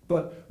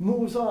 but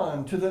moves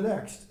on to the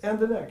next and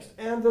the next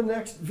and the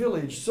next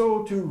village,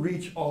 so to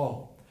reach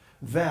all,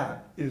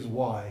 That is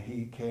why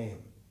he came.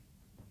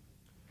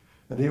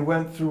 And he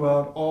went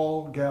throughout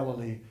all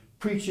Galilee,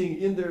 preaching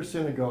in their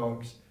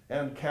synagogues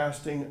and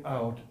casting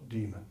out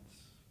demons.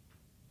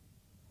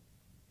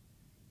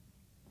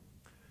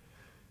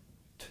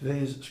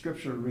 Today's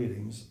scripture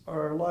readings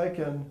are like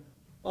an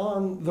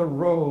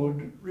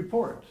on-the-road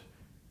report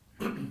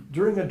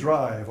during a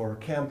drive or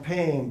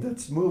campaign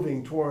that's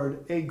moving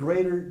toward a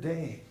greater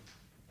day.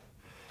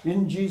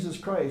 In Jesus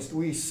Christ,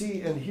 we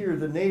see and hear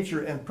the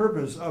nature and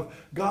purpose of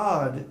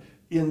God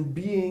in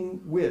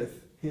being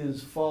with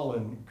his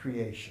fallen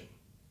creation.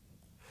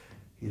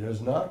 He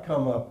does not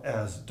come up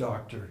as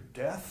Dr.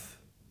 Death.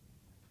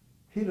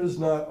 He does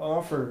not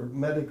offer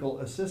medical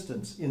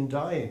assistance in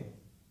dying.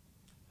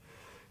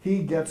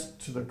 He gets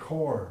to the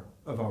core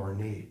of our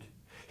need.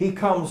 He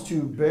comes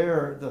to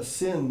bear the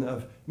sin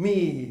of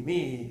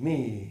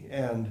me,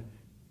 and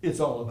it's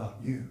all about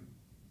you.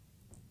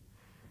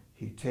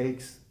 He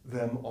takes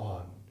them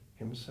on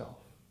himself.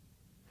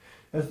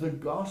 As the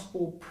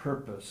gospel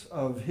purpose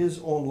of his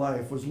own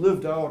life was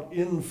lived out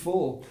in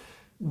full,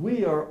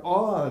 we are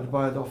awed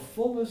by the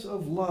fullness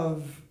of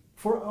love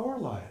for our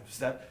lives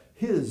that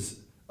his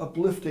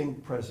uplifting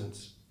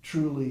presence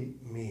truly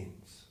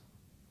means.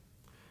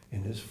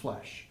 In his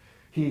flesh,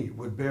 he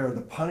would bear the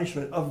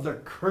punishment of the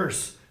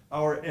curse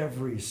our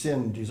every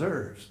sin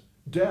deserves,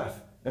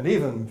 death, and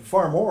even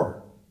far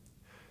more.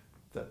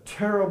 The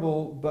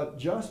terrible but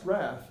just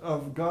wrath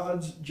of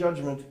God's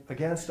judgment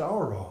against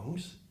our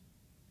wrongs,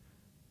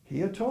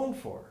 he atoned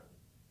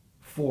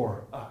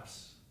for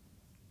us.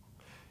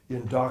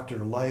 In Dr.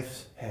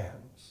 Life's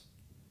hands,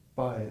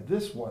 by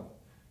this one,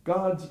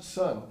 God's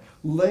Son,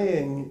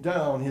 laying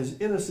down his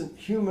innocent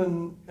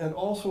human and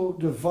also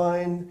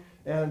divine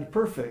and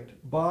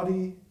perfect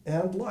body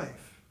and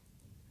life.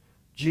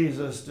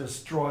 Jesus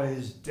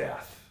destroys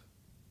death.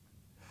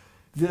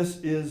 This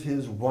is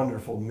his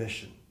wonderful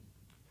mission.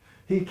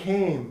 He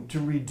came to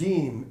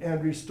redeem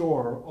and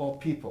restore all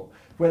people.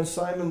 When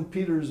Simon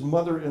Peter's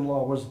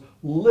mother-in-law was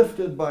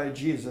lifted by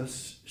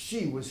Jesus,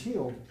 she was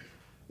healed.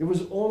 It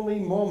was only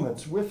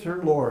moments with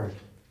her Lord,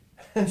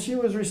 and she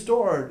was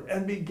restored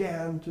and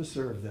began to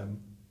serve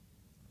them.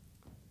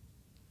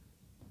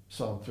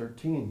 Psalm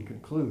 13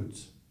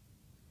 concludes,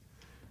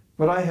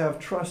 "But I have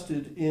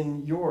trusted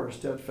in your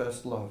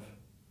steadfast love.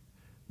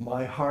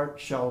 My heart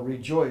shall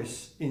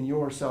rejoice in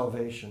your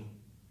salvation.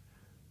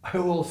 I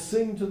will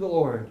sing to the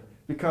Lord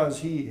because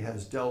he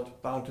has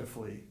dealt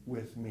bountifully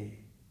with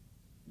me."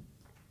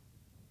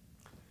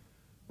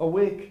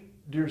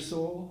 Awake, dear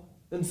soul,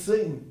 and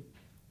sing.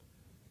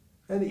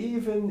 And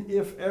even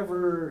if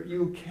ever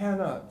you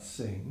cannot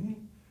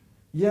sing,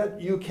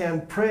 yet you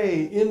can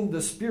pray in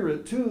the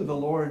Spirit to the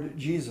Lord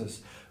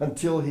Jesus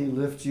until he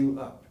lifts you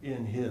up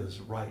in his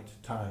right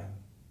time.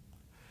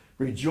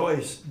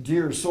 Rejoice,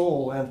 dear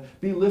soul, and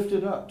be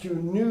lifted up to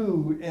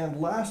new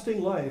and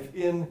lasting life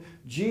in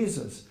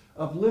Jesus'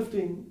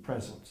 uplifting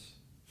presence.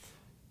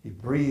 He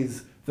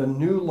breathes the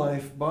new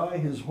life by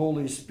his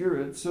Holy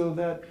Spirit so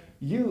that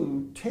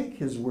you take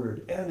his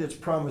word and its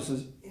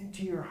promises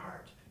into your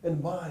heart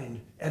and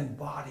mind and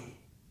body.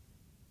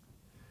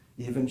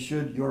 Even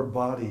should your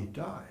body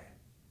die,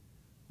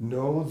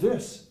 know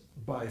this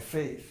by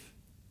faith.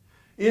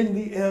 In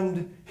the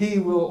end, he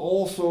will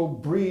also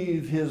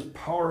breathe his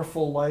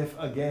powerful life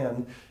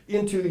again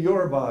into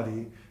your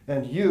body,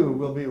 and you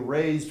will be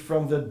raised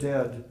from the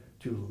dead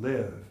to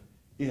live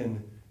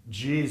in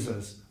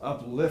Jesus'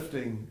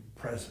 uplifting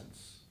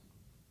presence.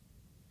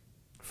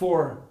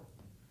 For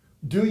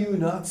do you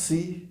not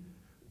see?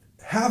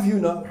 Have you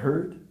not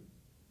heard?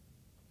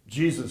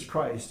 Jesus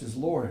Christ is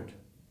Lord.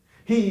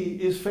 He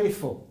is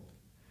faithful.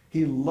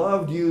 He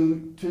loved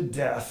you to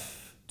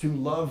death to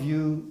love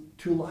you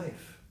to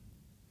life.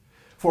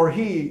 For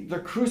he, the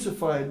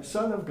crucified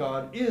Son of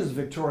God, is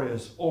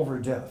victorious over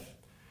death.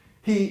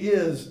 He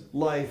is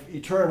life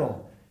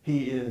eternal.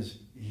 He is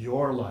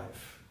your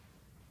life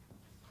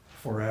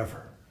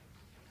forever.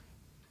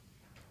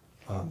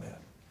 Amen.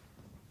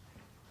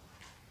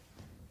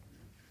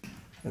 I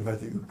invite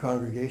the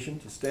congregation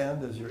to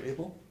stand as you're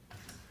able.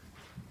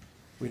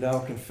 We now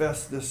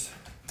confess this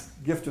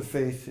gift of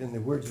faith in the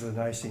words of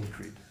the Nicene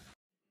Creed.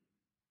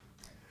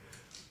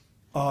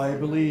 I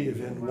believe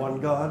in one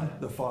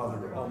God, the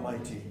Father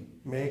Almighty,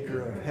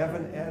 maker of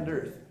heaven and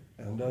earth,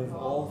 and of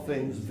all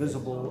things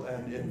visible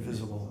and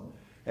invisible,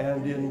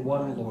 and in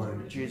one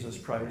Lord, Jesus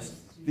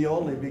Christ, the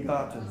only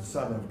begotten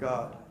Son of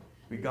God,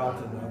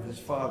 begotten of his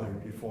Father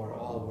before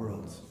all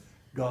worlds,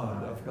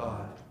 God of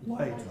God,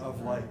 light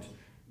of light,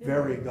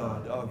 very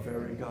God of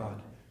very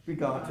God,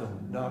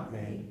 begotten, not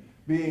made,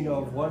 being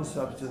of one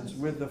substance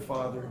with the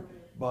Father,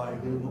 by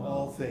whom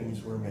all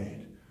things were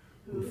made,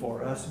 who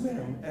for us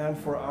men and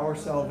for our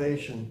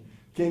salvation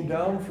came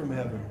down from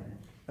heaven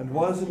and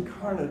was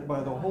incarnate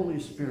by the Holy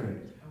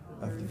Spirit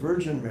of the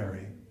Virgin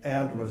Mary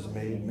and was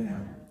made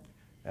man,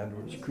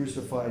 and was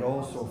crucified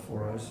also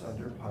for us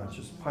under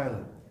Pontius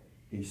Pilate.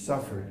 He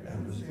suffered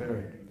and was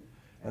buried.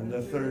 And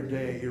the third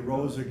day he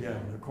rose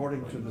again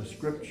according to the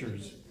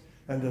Scriptures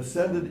and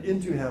ascended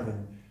into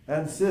heaven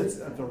and sits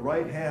at the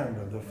right hand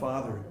of the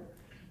Father.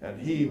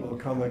 and he will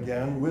come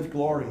again with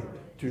glory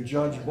to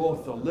judge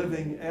both the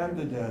living and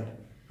the dead,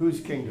 whose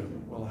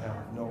kingdom will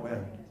have no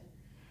end.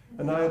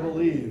 And I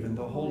believe in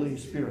the Holy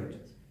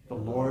Spirit, the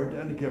Lord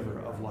and giver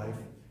of life,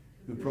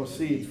 who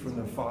proceeds from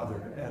the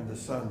Father and the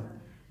Son,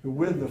 who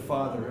with the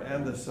Father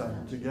and the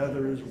Son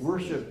together is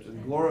worshipped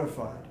and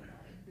glorified,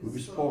 who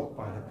spoke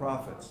by the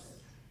prophets.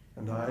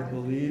 And I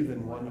believe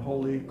in one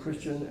holy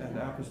Christian and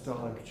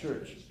apostolic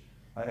church.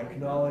 I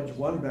acknowledge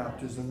one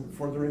baptism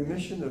for the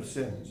remission of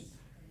sins,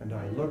 and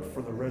I look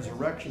for the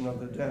resurrection of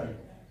the dead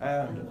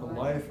and the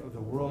life of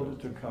the world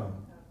to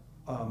come.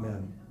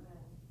 Amen.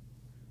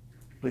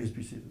 Please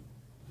be seated.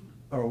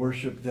 Our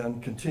worship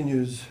then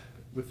continues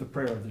with the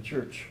prayer of the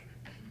church.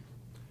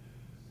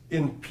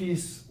 In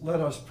peace,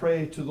 let us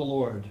pray to the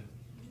Lord.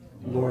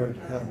 Lord,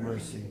 have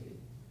mercy.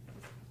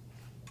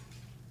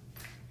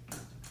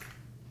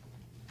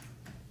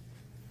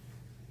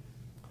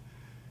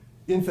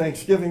 In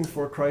thanksgiving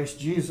for Christ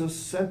Jesus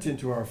sent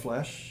into our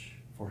flesh,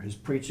 for his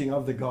preaching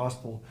of the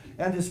gospel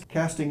and his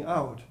casting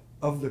out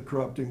of the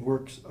corrupting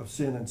works of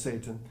sin and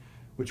Satan,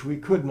 which we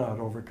could not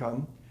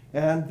overcome,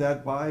 and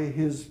that by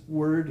his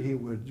word he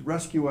would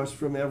rescue us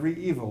from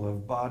every evil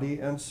of body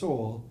and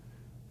soul,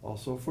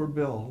 also for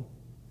Bill,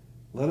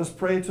 let us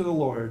pray to the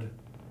Lord.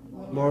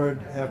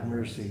 Lord, have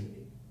mercy.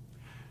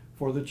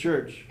 For the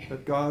church,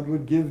 that God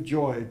would give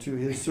joy to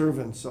his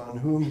servants on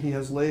whom he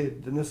has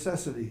laid the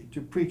necessity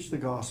to preach the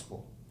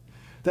gospel,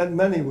 that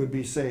many would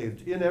be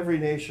saved in every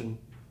nation,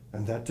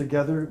 and that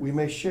together we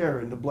may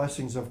share in the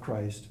blessings of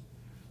Christ.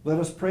 Let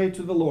us pray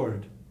to the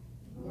Lord.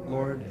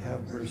 Lord,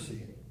 have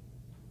mercy.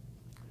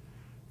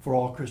 For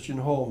all Christian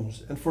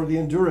homes, and for the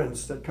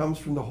endurance that comes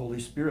from the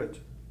Holy Spirit,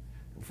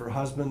 and for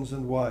husbands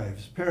and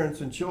wives, parents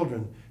and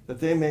children,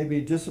 that they may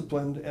be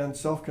disciplined and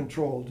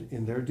self-controlled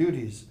in their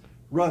duties,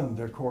 run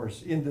their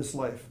course in this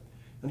life,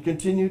 and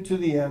continue to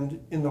the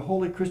end in the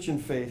holy Christian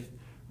faith,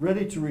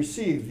 ready to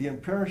receive the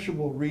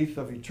imperishable wreath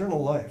of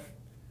eternal life.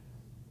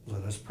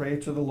 Let us pray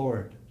to the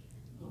Lord.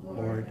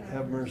 Lord,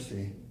 have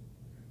mercy.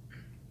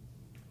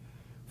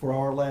 For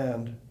our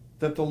land,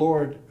 that the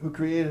Lord, who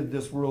created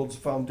this world's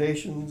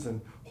foundations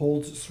and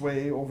holds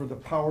sway over the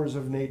powers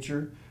of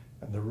nature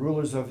and the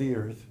rulers of the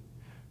earth,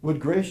 would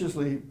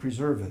graciously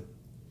preserve it,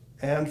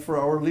 and for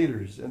our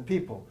leaders and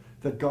people,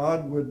 that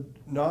God would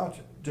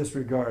not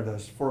disregard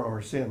us for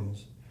our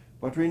sins,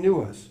 but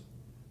renew us,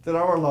 that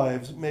our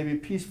lives may be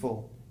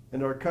peaceful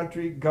and our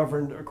country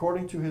governed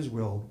according to his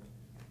will.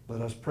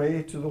 Let us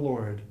pray to the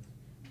Lord.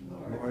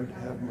 Lord,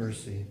 have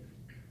mercy.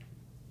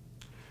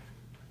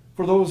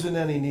 For those in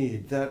any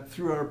need, that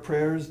through our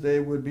prayers they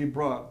would be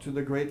brought to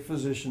the great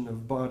physician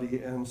of body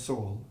and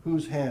soul,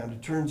 whose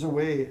hand turns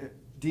away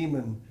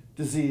demon,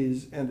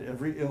 disease, and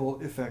every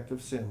ill effect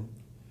of sin,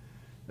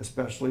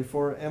 especially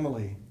for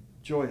Emily,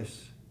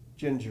 Joyce,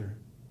 Ginger,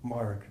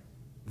 Mark,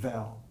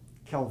 Val,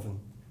 Kelvin,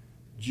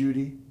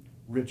 Judy,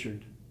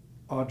 Richard,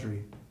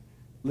 Audrey,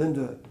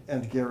 Linda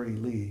and Gary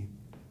Lee,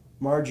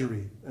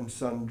 Marjorie and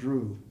son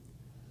Drew,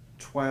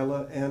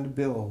 Twyla and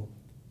Bill,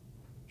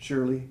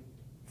 Shirley,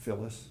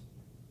 Phyllis,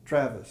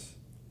 Travis,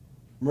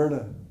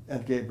 Myrna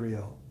and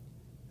Gabrielle,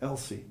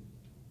 Elsie,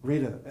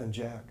 Rita and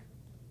Jack,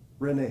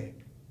 Renee,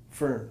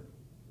 Fern,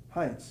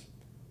 Heinz,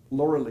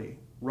 Laura Lee,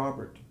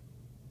 Robert,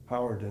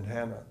 Howard and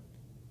Hannah,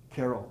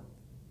 Carol,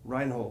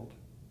 Reinhold,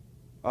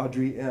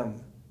 Audrey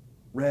M.,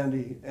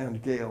 Randy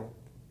and Gail,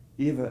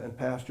 Eva and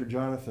Pastor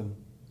Jonathan,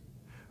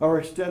 our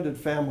extended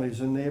families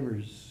and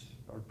neighbors,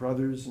 our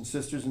brothers and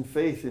sisters in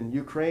faith in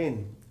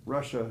Ukraine,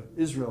 Russia,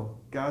 Israel,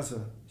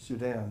 Gaza,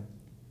 Sudan.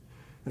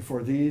 And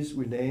for these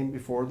we name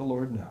before the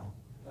Lord now.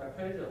 I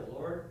pray to the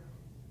Lord,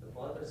 the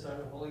Father, Son,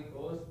 and Holy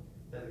Ghost,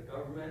 that the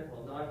government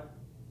will not,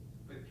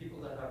 with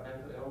people that have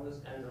mental illness,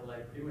 end their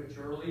life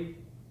prematurely,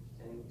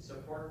 and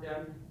support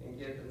them and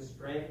give them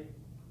strength.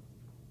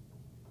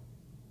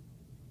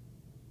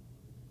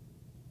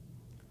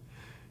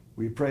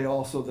 We pray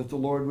also that the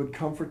Lord would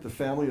comfort the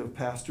family of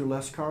Pastor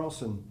Les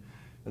Carlson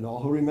and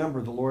all who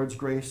remember the Lord's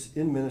grace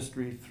in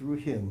ministry through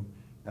him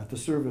at the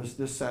service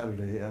this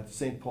Saturday at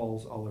St.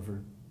 Paul's,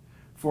 Oliver.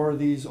 For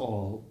these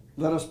all,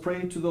 let us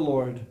pray to the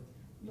Lord.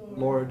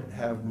 Lord,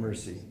 have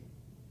mercy.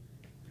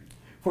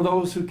 For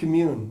those who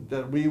commune,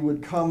 that we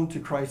would come to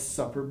Christ's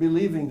supper,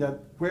 believing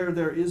that where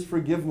there is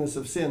forgiveness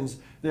of sins,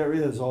 there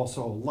is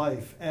also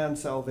life and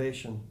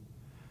salvation,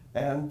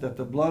 and that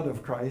the blood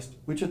of Christ,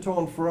 which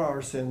atoned for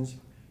our sins,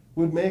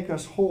 would make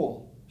us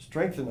whole,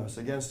 strengthen us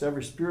against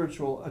every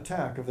spiritual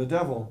attack of the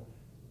devil,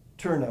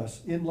 turn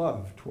us in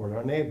love toward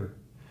our neighbor,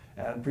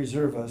 and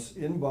preserve us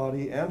in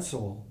body and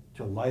soul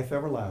to life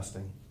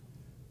everlasting.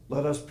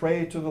 Let us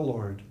pray to the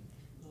Lord.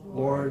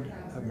 Lord,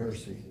 have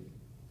mercy.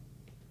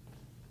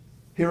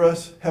 Hear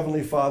us,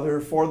 Heavenly Father,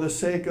 for the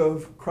sake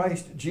of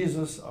Christ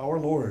Jesus our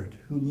Lord,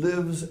 who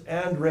lives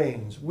and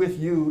reigns with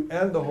you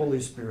and the Holy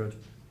Spirit,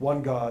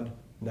 one God,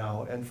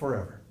 now and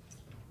forever.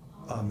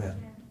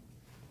 Amen.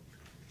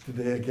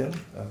 Today again,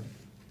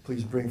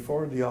 please bring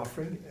forward the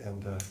offering,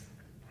 and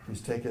please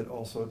take it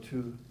also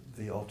to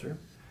the altar,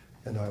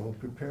 and I will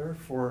prepare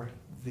for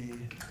the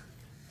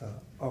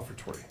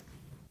offertory.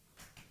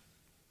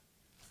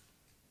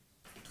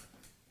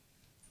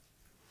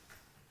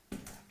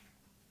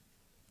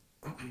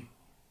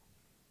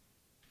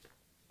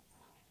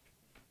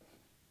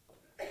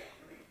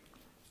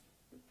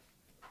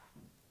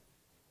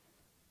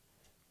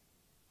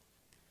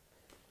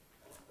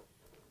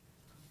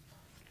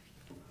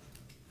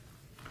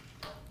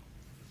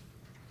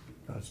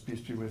 God's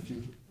peace be with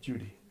you,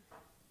 Judy.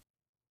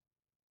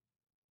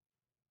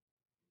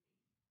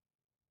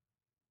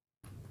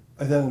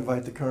 I then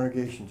invite the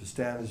congregation to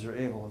stand as you're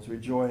able as we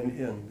join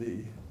in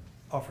the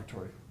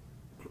offertory.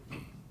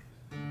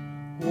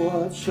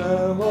 What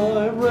shall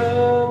I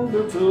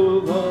render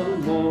to the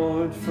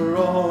Lord for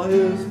all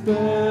his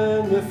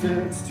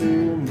benefits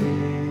to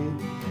me?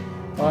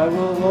 I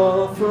will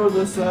offer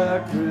the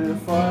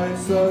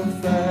sacrifice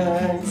of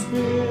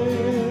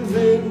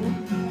thanksgiving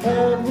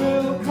and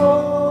will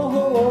call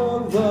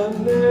on the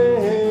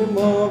name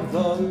of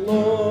the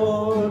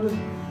Lord.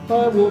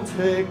 I will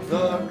take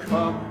the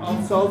cup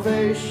of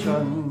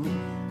salvation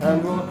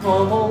and will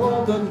call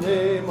on the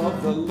name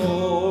of the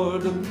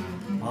Lord.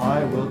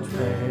 I will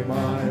pay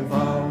my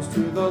vows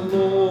to the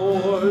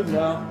Lord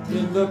now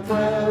in the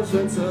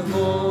presence of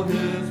all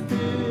his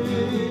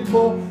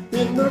people,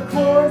 in the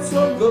courts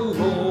of the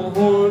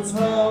Lord's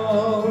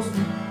house,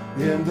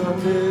 in the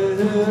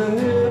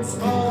midst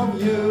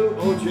of you,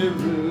 O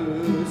Jerusalem.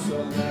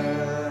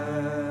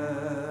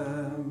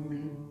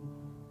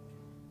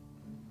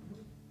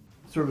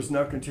 Service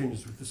now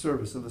continues with the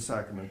service of the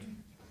sacrament.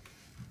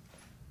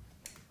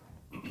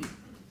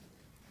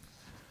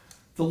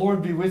 The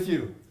Lord be with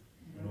you.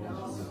 And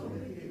also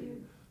with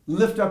you.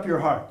 Lift up your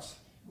hearts.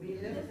 We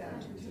lift them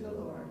to the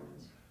Lord.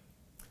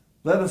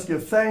 Let us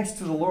give thanks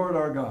to the Lord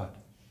our God.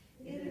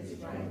 It is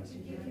right to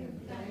give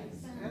him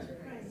thanks and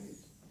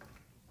praise.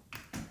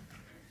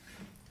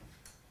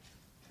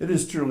 It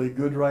is truly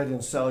good, right,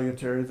 and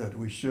salutary that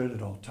we should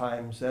at all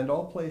times and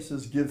all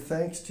places give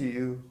thanks to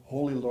you,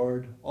 Holy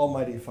Lord,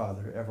 Almighty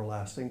Father,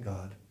 everlasting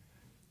God,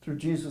 through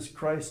Jesus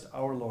Christ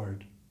our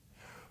Lord.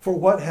 For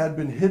what had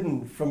been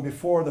hidden from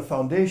before the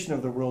foundation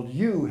of the world,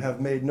 you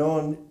have made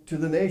known to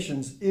the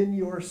nations in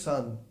your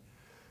Son.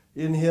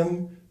 In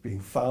him, being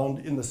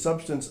found in the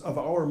substance of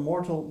our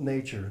mortal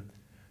nature,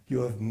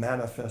 you have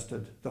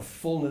manifested the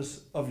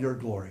fullness of your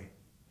glory.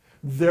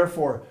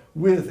 Therefore,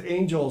 with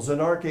angels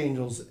and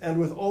archangels, and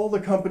with all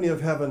the company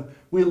of heaven,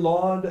 we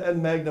laud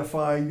and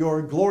magnify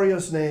your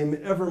glorious name,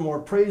 evermore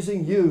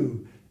praising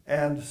you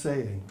and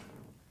saying,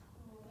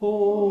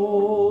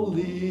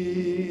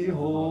 Holy,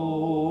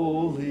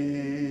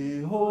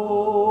 holy,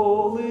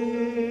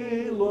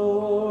 holy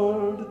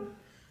Lord,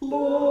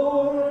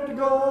 Lord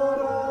God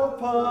of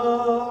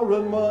power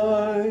and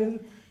might,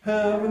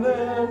 heaven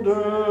and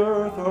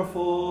earth are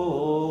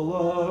full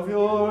of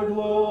your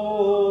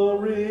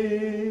glory.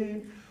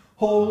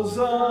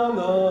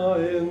 Hosanna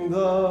in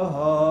the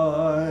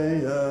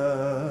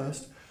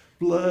highest.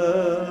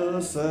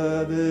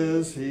 Blessed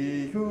is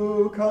he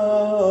who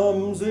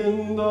comes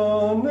in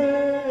the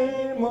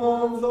name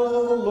of the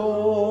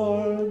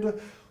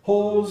Lord.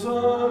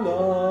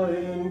 Hosanna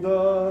in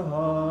the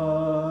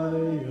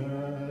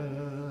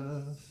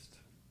highest.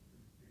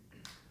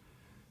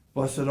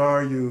 Blessed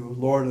are you,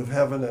 Lord of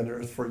heaven and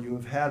earth, for you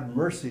have had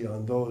mercy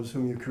on those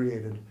whom you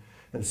created,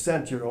 and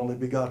sent your only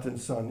begotten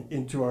Son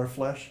into our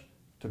flesh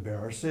to bear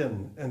our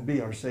sin and be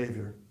our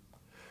Savior.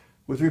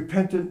 With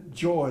repentant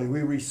joy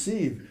we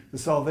receive the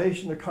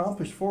salvation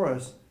accomplished for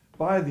us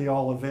by the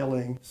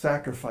all-availing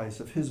sacrifice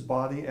of his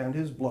body and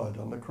his blood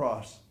on the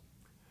cross.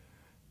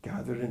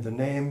 Gathered in the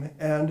name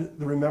and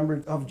the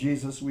remembrance of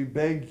Jesus, we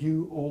beg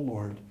you, O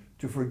Lord,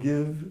 to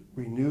forgive,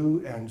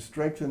 renew, and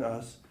strengthen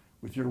us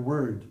with your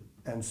word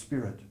and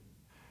spirit.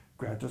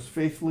 Grant us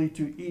faithfully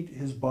to eat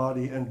his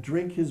body and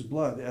drink his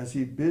blood as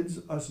he bids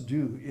us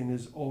do in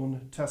his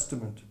own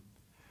testament.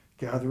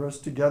 Gather us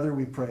together,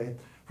 we pray,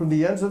 from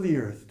the ends of the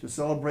earth to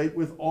celebrate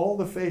with all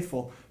the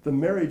faithful the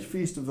marriage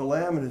feast of the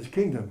Lamb and his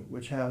kingdom,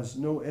 which has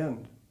no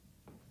end.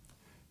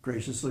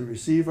 Graciously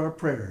receive our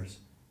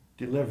prayers,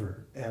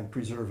 deliver and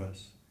preserve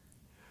us.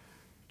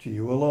 To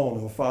you alone,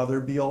 O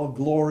Father, be all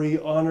glory,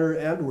 honor,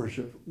 and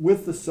worship,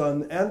 with the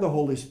Son and the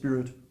Holy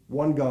Spirit,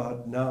 one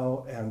God,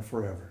 now and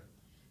forever.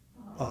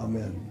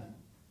 Amen.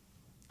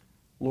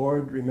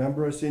 Lord,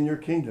 remember us in your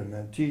kingdom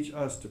and teach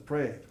us to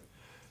pray.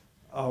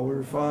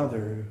 Our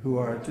Father, who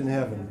art in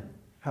heaven,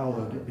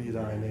 hallowed be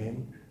thy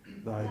name.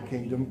 Thy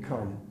kingdom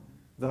come.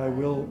 Thy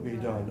will be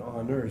done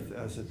on earth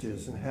as it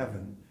is in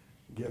heaven.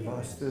 Give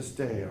us this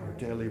day our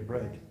daily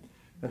bread,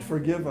 and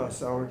forgive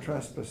us our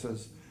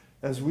trespasses,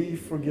 as we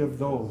forgive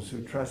those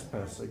who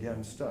trespass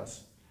against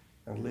us.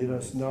 And lead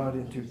us not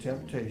into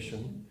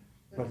temptation,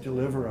 but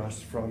deliver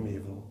us from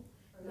evil.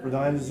 For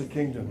thine is the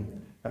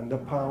kingdom, and the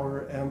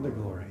power, and the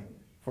glory,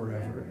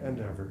 forever and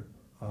ever.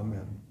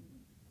 Amen.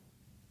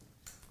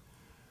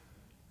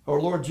 Our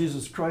Lord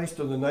Jesus Christ,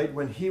 on the night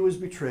when he was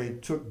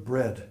betrayed, took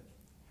bread.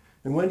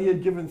 And when he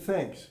had given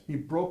thanks, he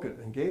broke it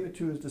and gave it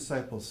to his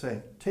disciples,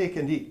 saying, Take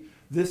and eat.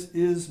 This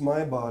is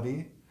my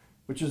body,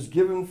 which is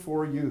given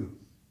for you.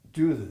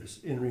 Do this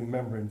in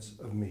remembrance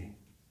of me.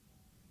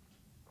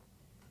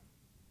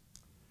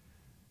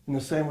 In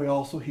the same way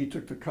also he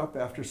took the cup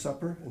after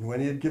supper, and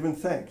when he had given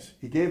thanks,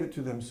 he gave it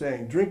to them,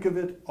 saying, Drink of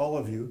it, all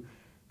of you.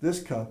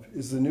 This cup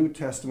is the New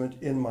Testament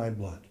in my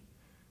blood,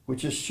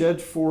 which is shed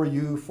for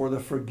you for the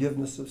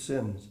forgiveness of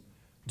sins.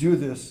 Do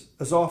this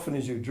as often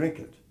as you drink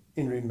it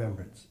in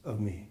remembrance of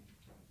me.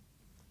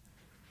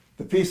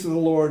 The peace of the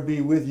Lord be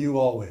with you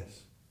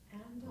always.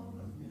 And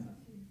always.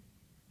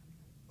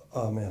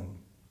 Amen.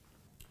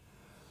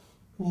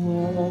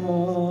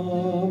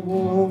 Lamb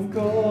of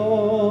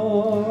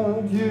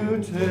God,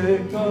 you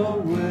take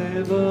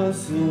away the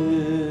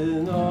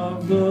sin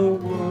of the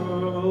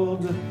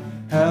world.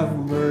 Have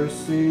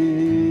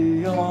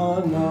mercy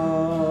on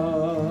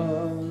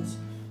us.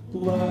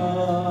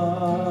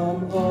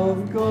 Lamb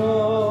of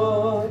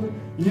God,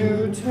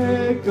 you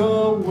take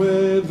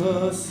away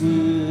the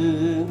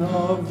sin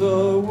of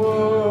the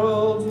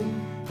world.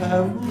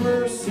 Have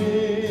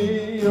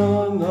mercy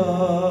on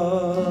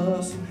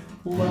us.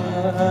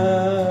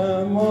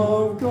 Lamb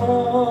of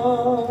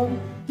God,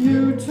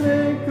 you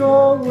take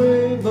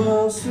away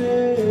the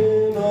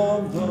sin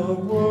of the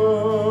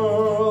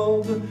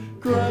world.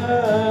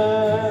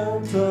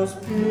 Grant us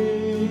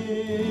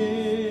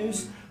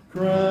peace.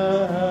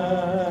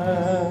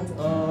 Grant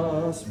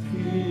us peace.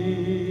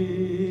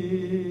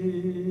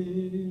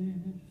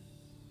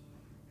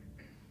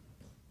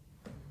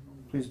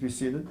 Please be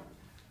seated.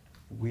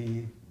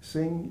 We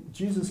sing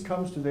Jesus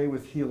Comes Today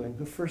with Healing,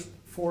 the first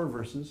 4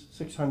 verses,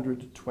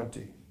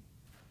 620.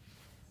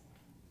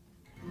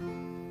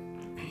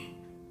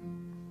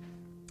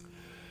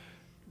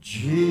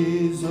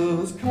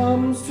 Jesus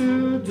comes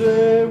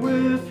today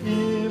with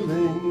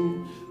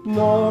healing,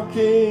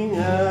 knocking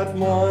at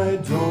my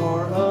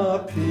door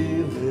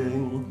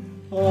appealing,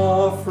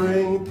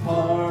 offering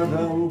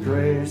pardon,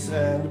 grace,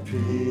 and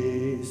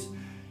peace.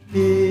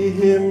 He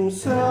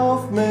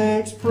himself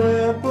makes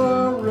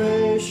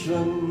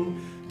preparation,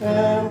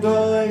 and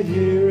I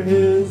hear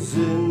his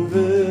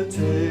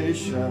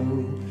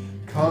invitation.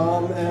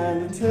 Come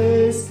and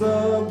taste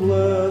the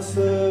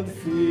blessed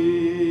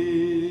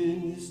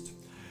feast.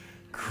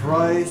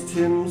 Christ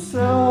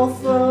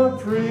himself, the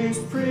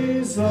priest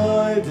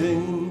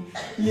presiding,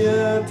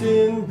 yet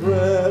in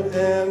bread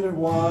and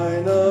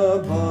wine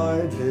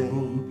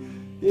abiding,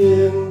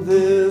 in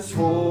this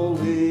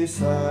holy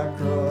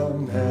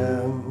sacrament,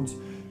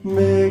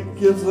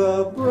 gives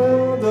the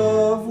bread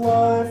of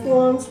life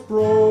once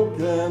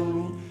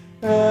broken,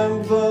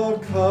 and the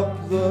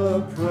cup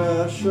the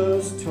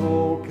precious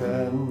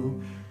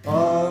token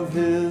of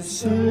his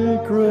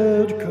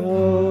sacred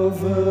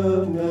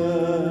covenant.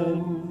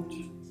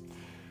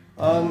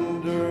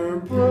 Under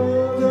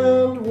bread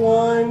and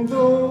wine,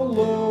 though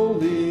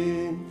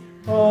lowly,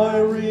 I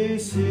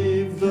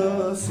receive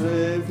the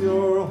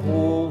Savior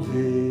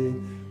holy,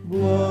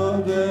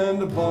 blood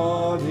and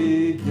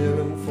body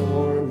given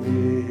for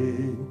me.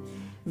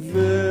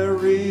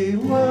 Very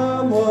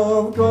Lamb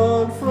of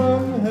God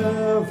from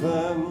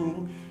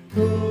heaven,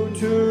 who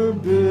to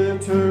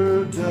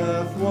bitter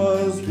death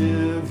was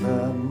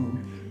given,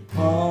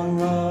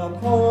 hung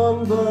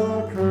upon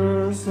the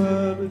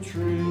cursed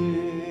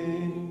tree.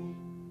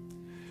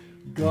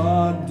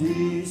 God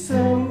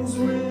descends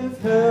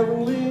with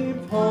heavenly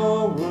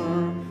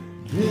power,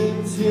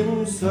 gives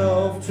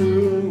himself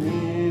to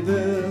me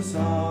this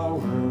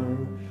hour,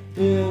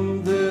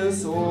 in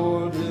this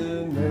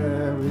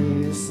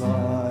ordinary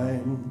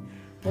sign.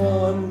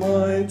 On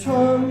my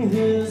tongue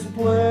his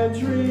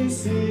pledge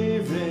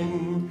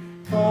receiving,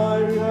 I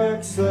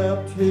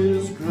accept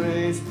his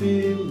grace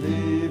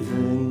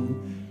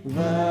believing,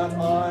 that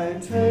I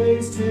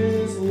taste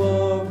his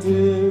love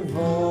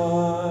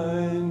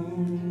divine.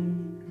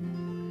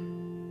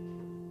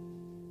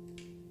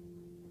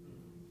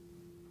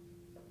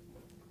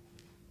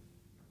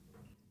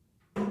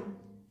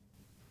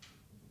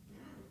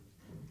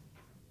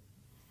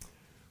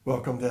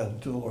 Welcome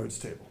then to the Lord's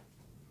table.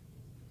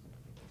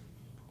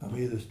 Now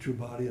may this true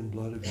body and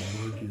blood of your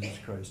Lord Jesus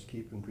Christ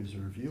keep and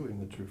preserve you in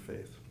the true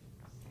faith,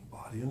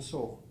 body and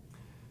soul,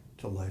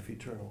 to life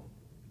eternal.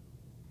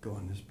 Go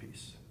in his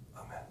peace.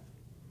 Amen.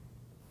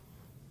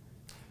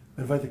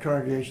 I invite the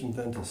congregation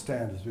then to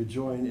stand as we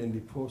join in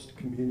the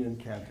post-communion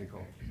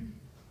canticle.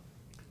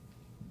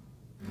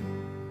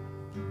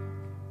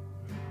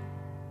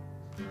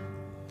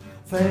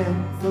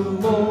 Thank the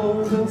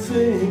Lord and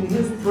sing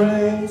his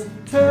praise.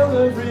 Tell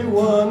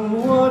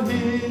everyone what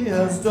he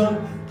has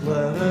done.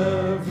 Let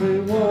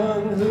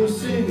everyone who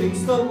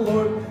seeks the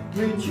Lord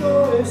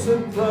rejoice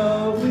and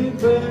proudly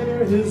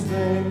bear his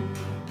name.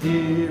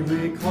 He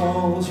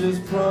recalls his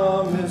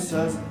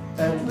promises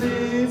and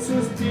leads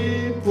his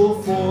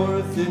people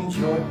forth in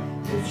joy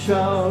with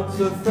shouts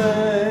of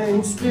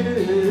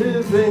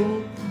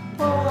thanksgiving.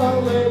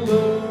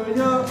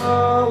 Alleluia,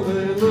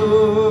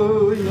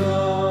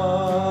 alleluia.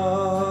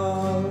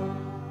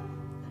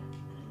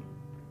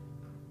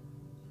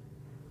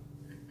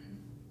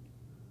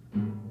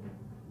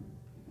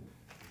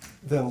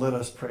 Then let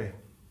us pray.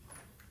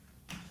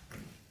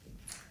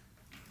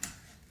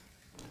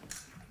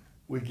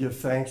 We give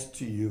thanks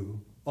to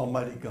you,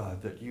 Almighty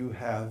God, that you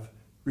have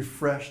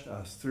refreshed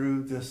us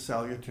through this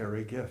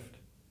salutary gift.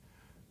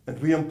 And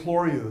we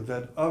implore you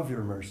that of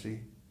your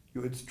mercy,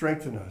 you would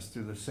strengthen us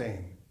through the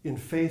same, in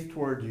faith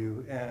toward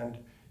you and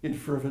in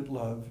fervent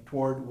love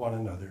toward one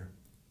another.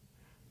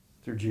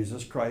 Through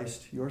Jesus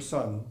Christ, your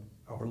Son,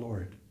 our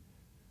Lord,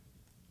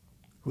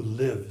 who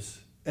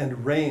lives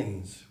and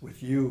reigns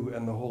with you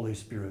and the Holy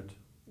Spirit,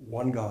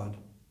 one God,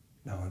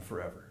 now and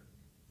forever.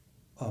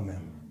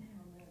 Amen.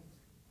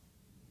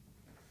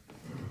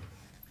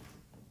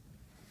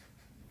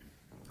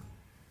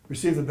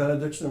 Receive the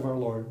benediction of our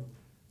Lord.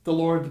 The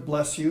Lord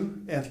bless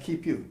you and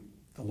keep you.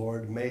 The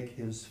Lord make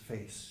his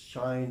face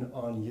shine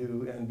on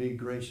you and be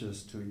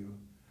gracious to you.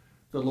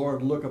 The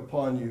Lord look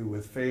upon you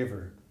with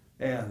favor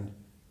and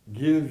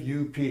give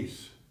you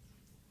peace.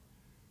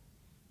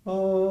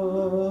 Amen.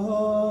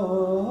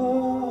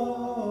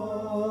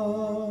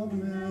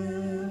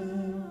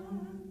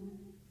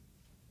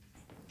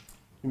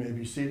 You may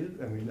be seated,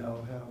 and we now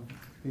have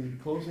the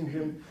closing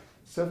hymn,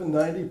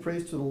 790,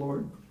 Praise to the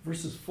Lord,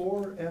 verses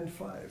 4 and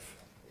 5.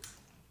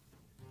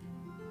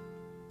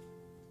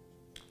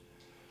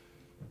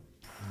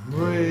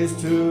 Praise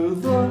to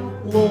the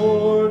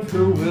Lord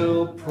who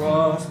will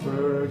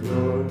prosper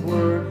your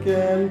work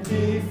and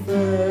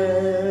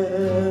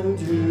defend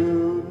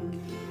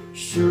you.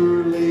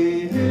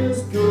 Surely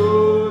his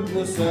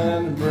goodness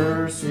and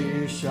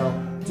mercy shall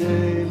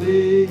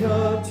daily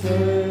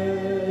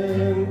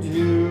attend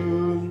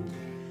you.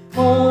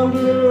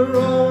 Ponder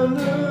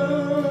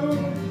anew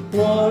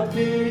what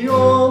the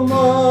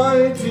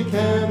Almighty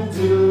can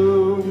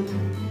do,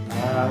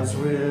 as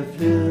with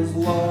his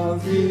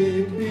love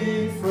he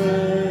befriends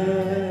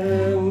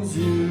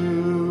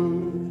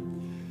you.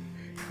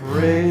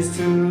 Praise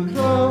to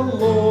the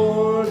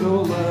Lord,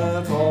 oh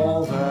let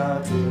all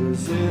that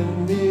is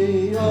in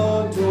me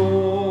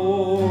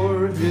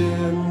adore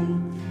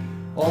him.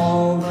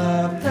 All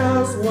that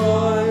has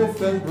life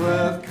and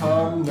breath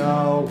come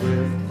now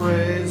with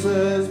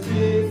praises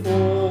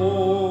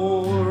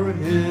before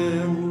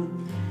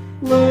him.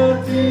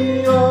 Let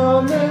the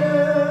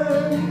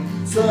Amen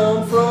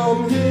sound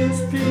from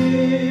his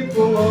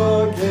people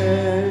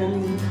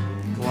again,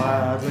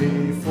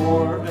 gladly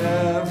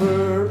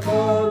forever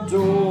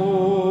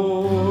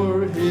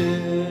adore him.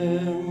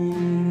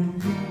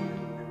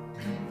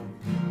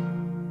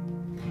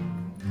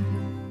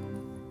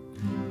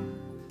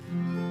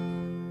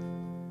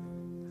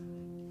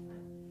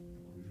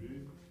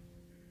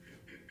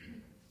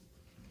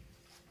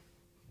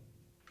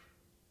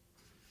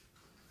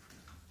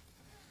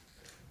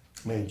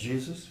 May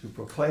Jesus, who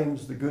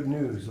proclaims the good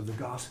news of the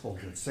gospel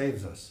that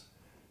saves us,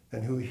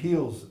 and who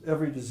heals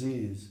every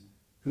disease,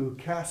 who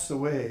casts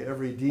away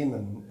every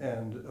demon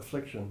and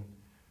affliction,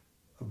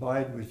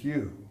 abide with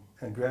you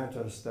and grant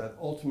us that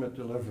ultimate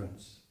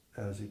deliverance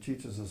as he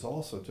teaches us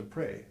also to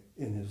pray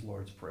in his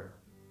Lord's Prayer.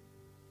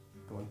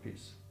 Go in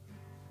peace.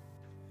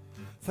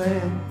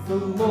 Thank the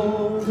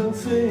Lord and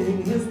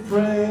sing his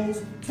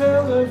praise.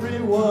 Tell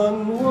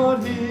everyone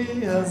what he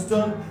has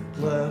done.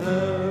 Let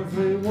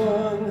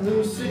everyone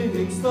who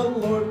seeks the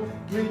Lord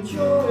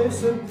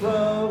rejoice and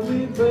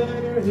proudly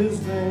bear his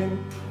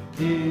name.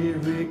 He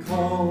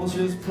recalls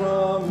his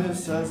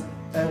promises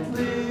and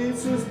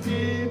leads his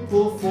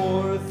people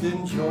forth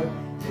in joy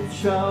with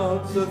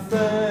shouts of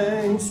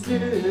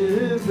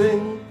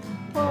thanksgiving.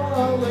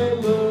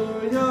 Hallelujah.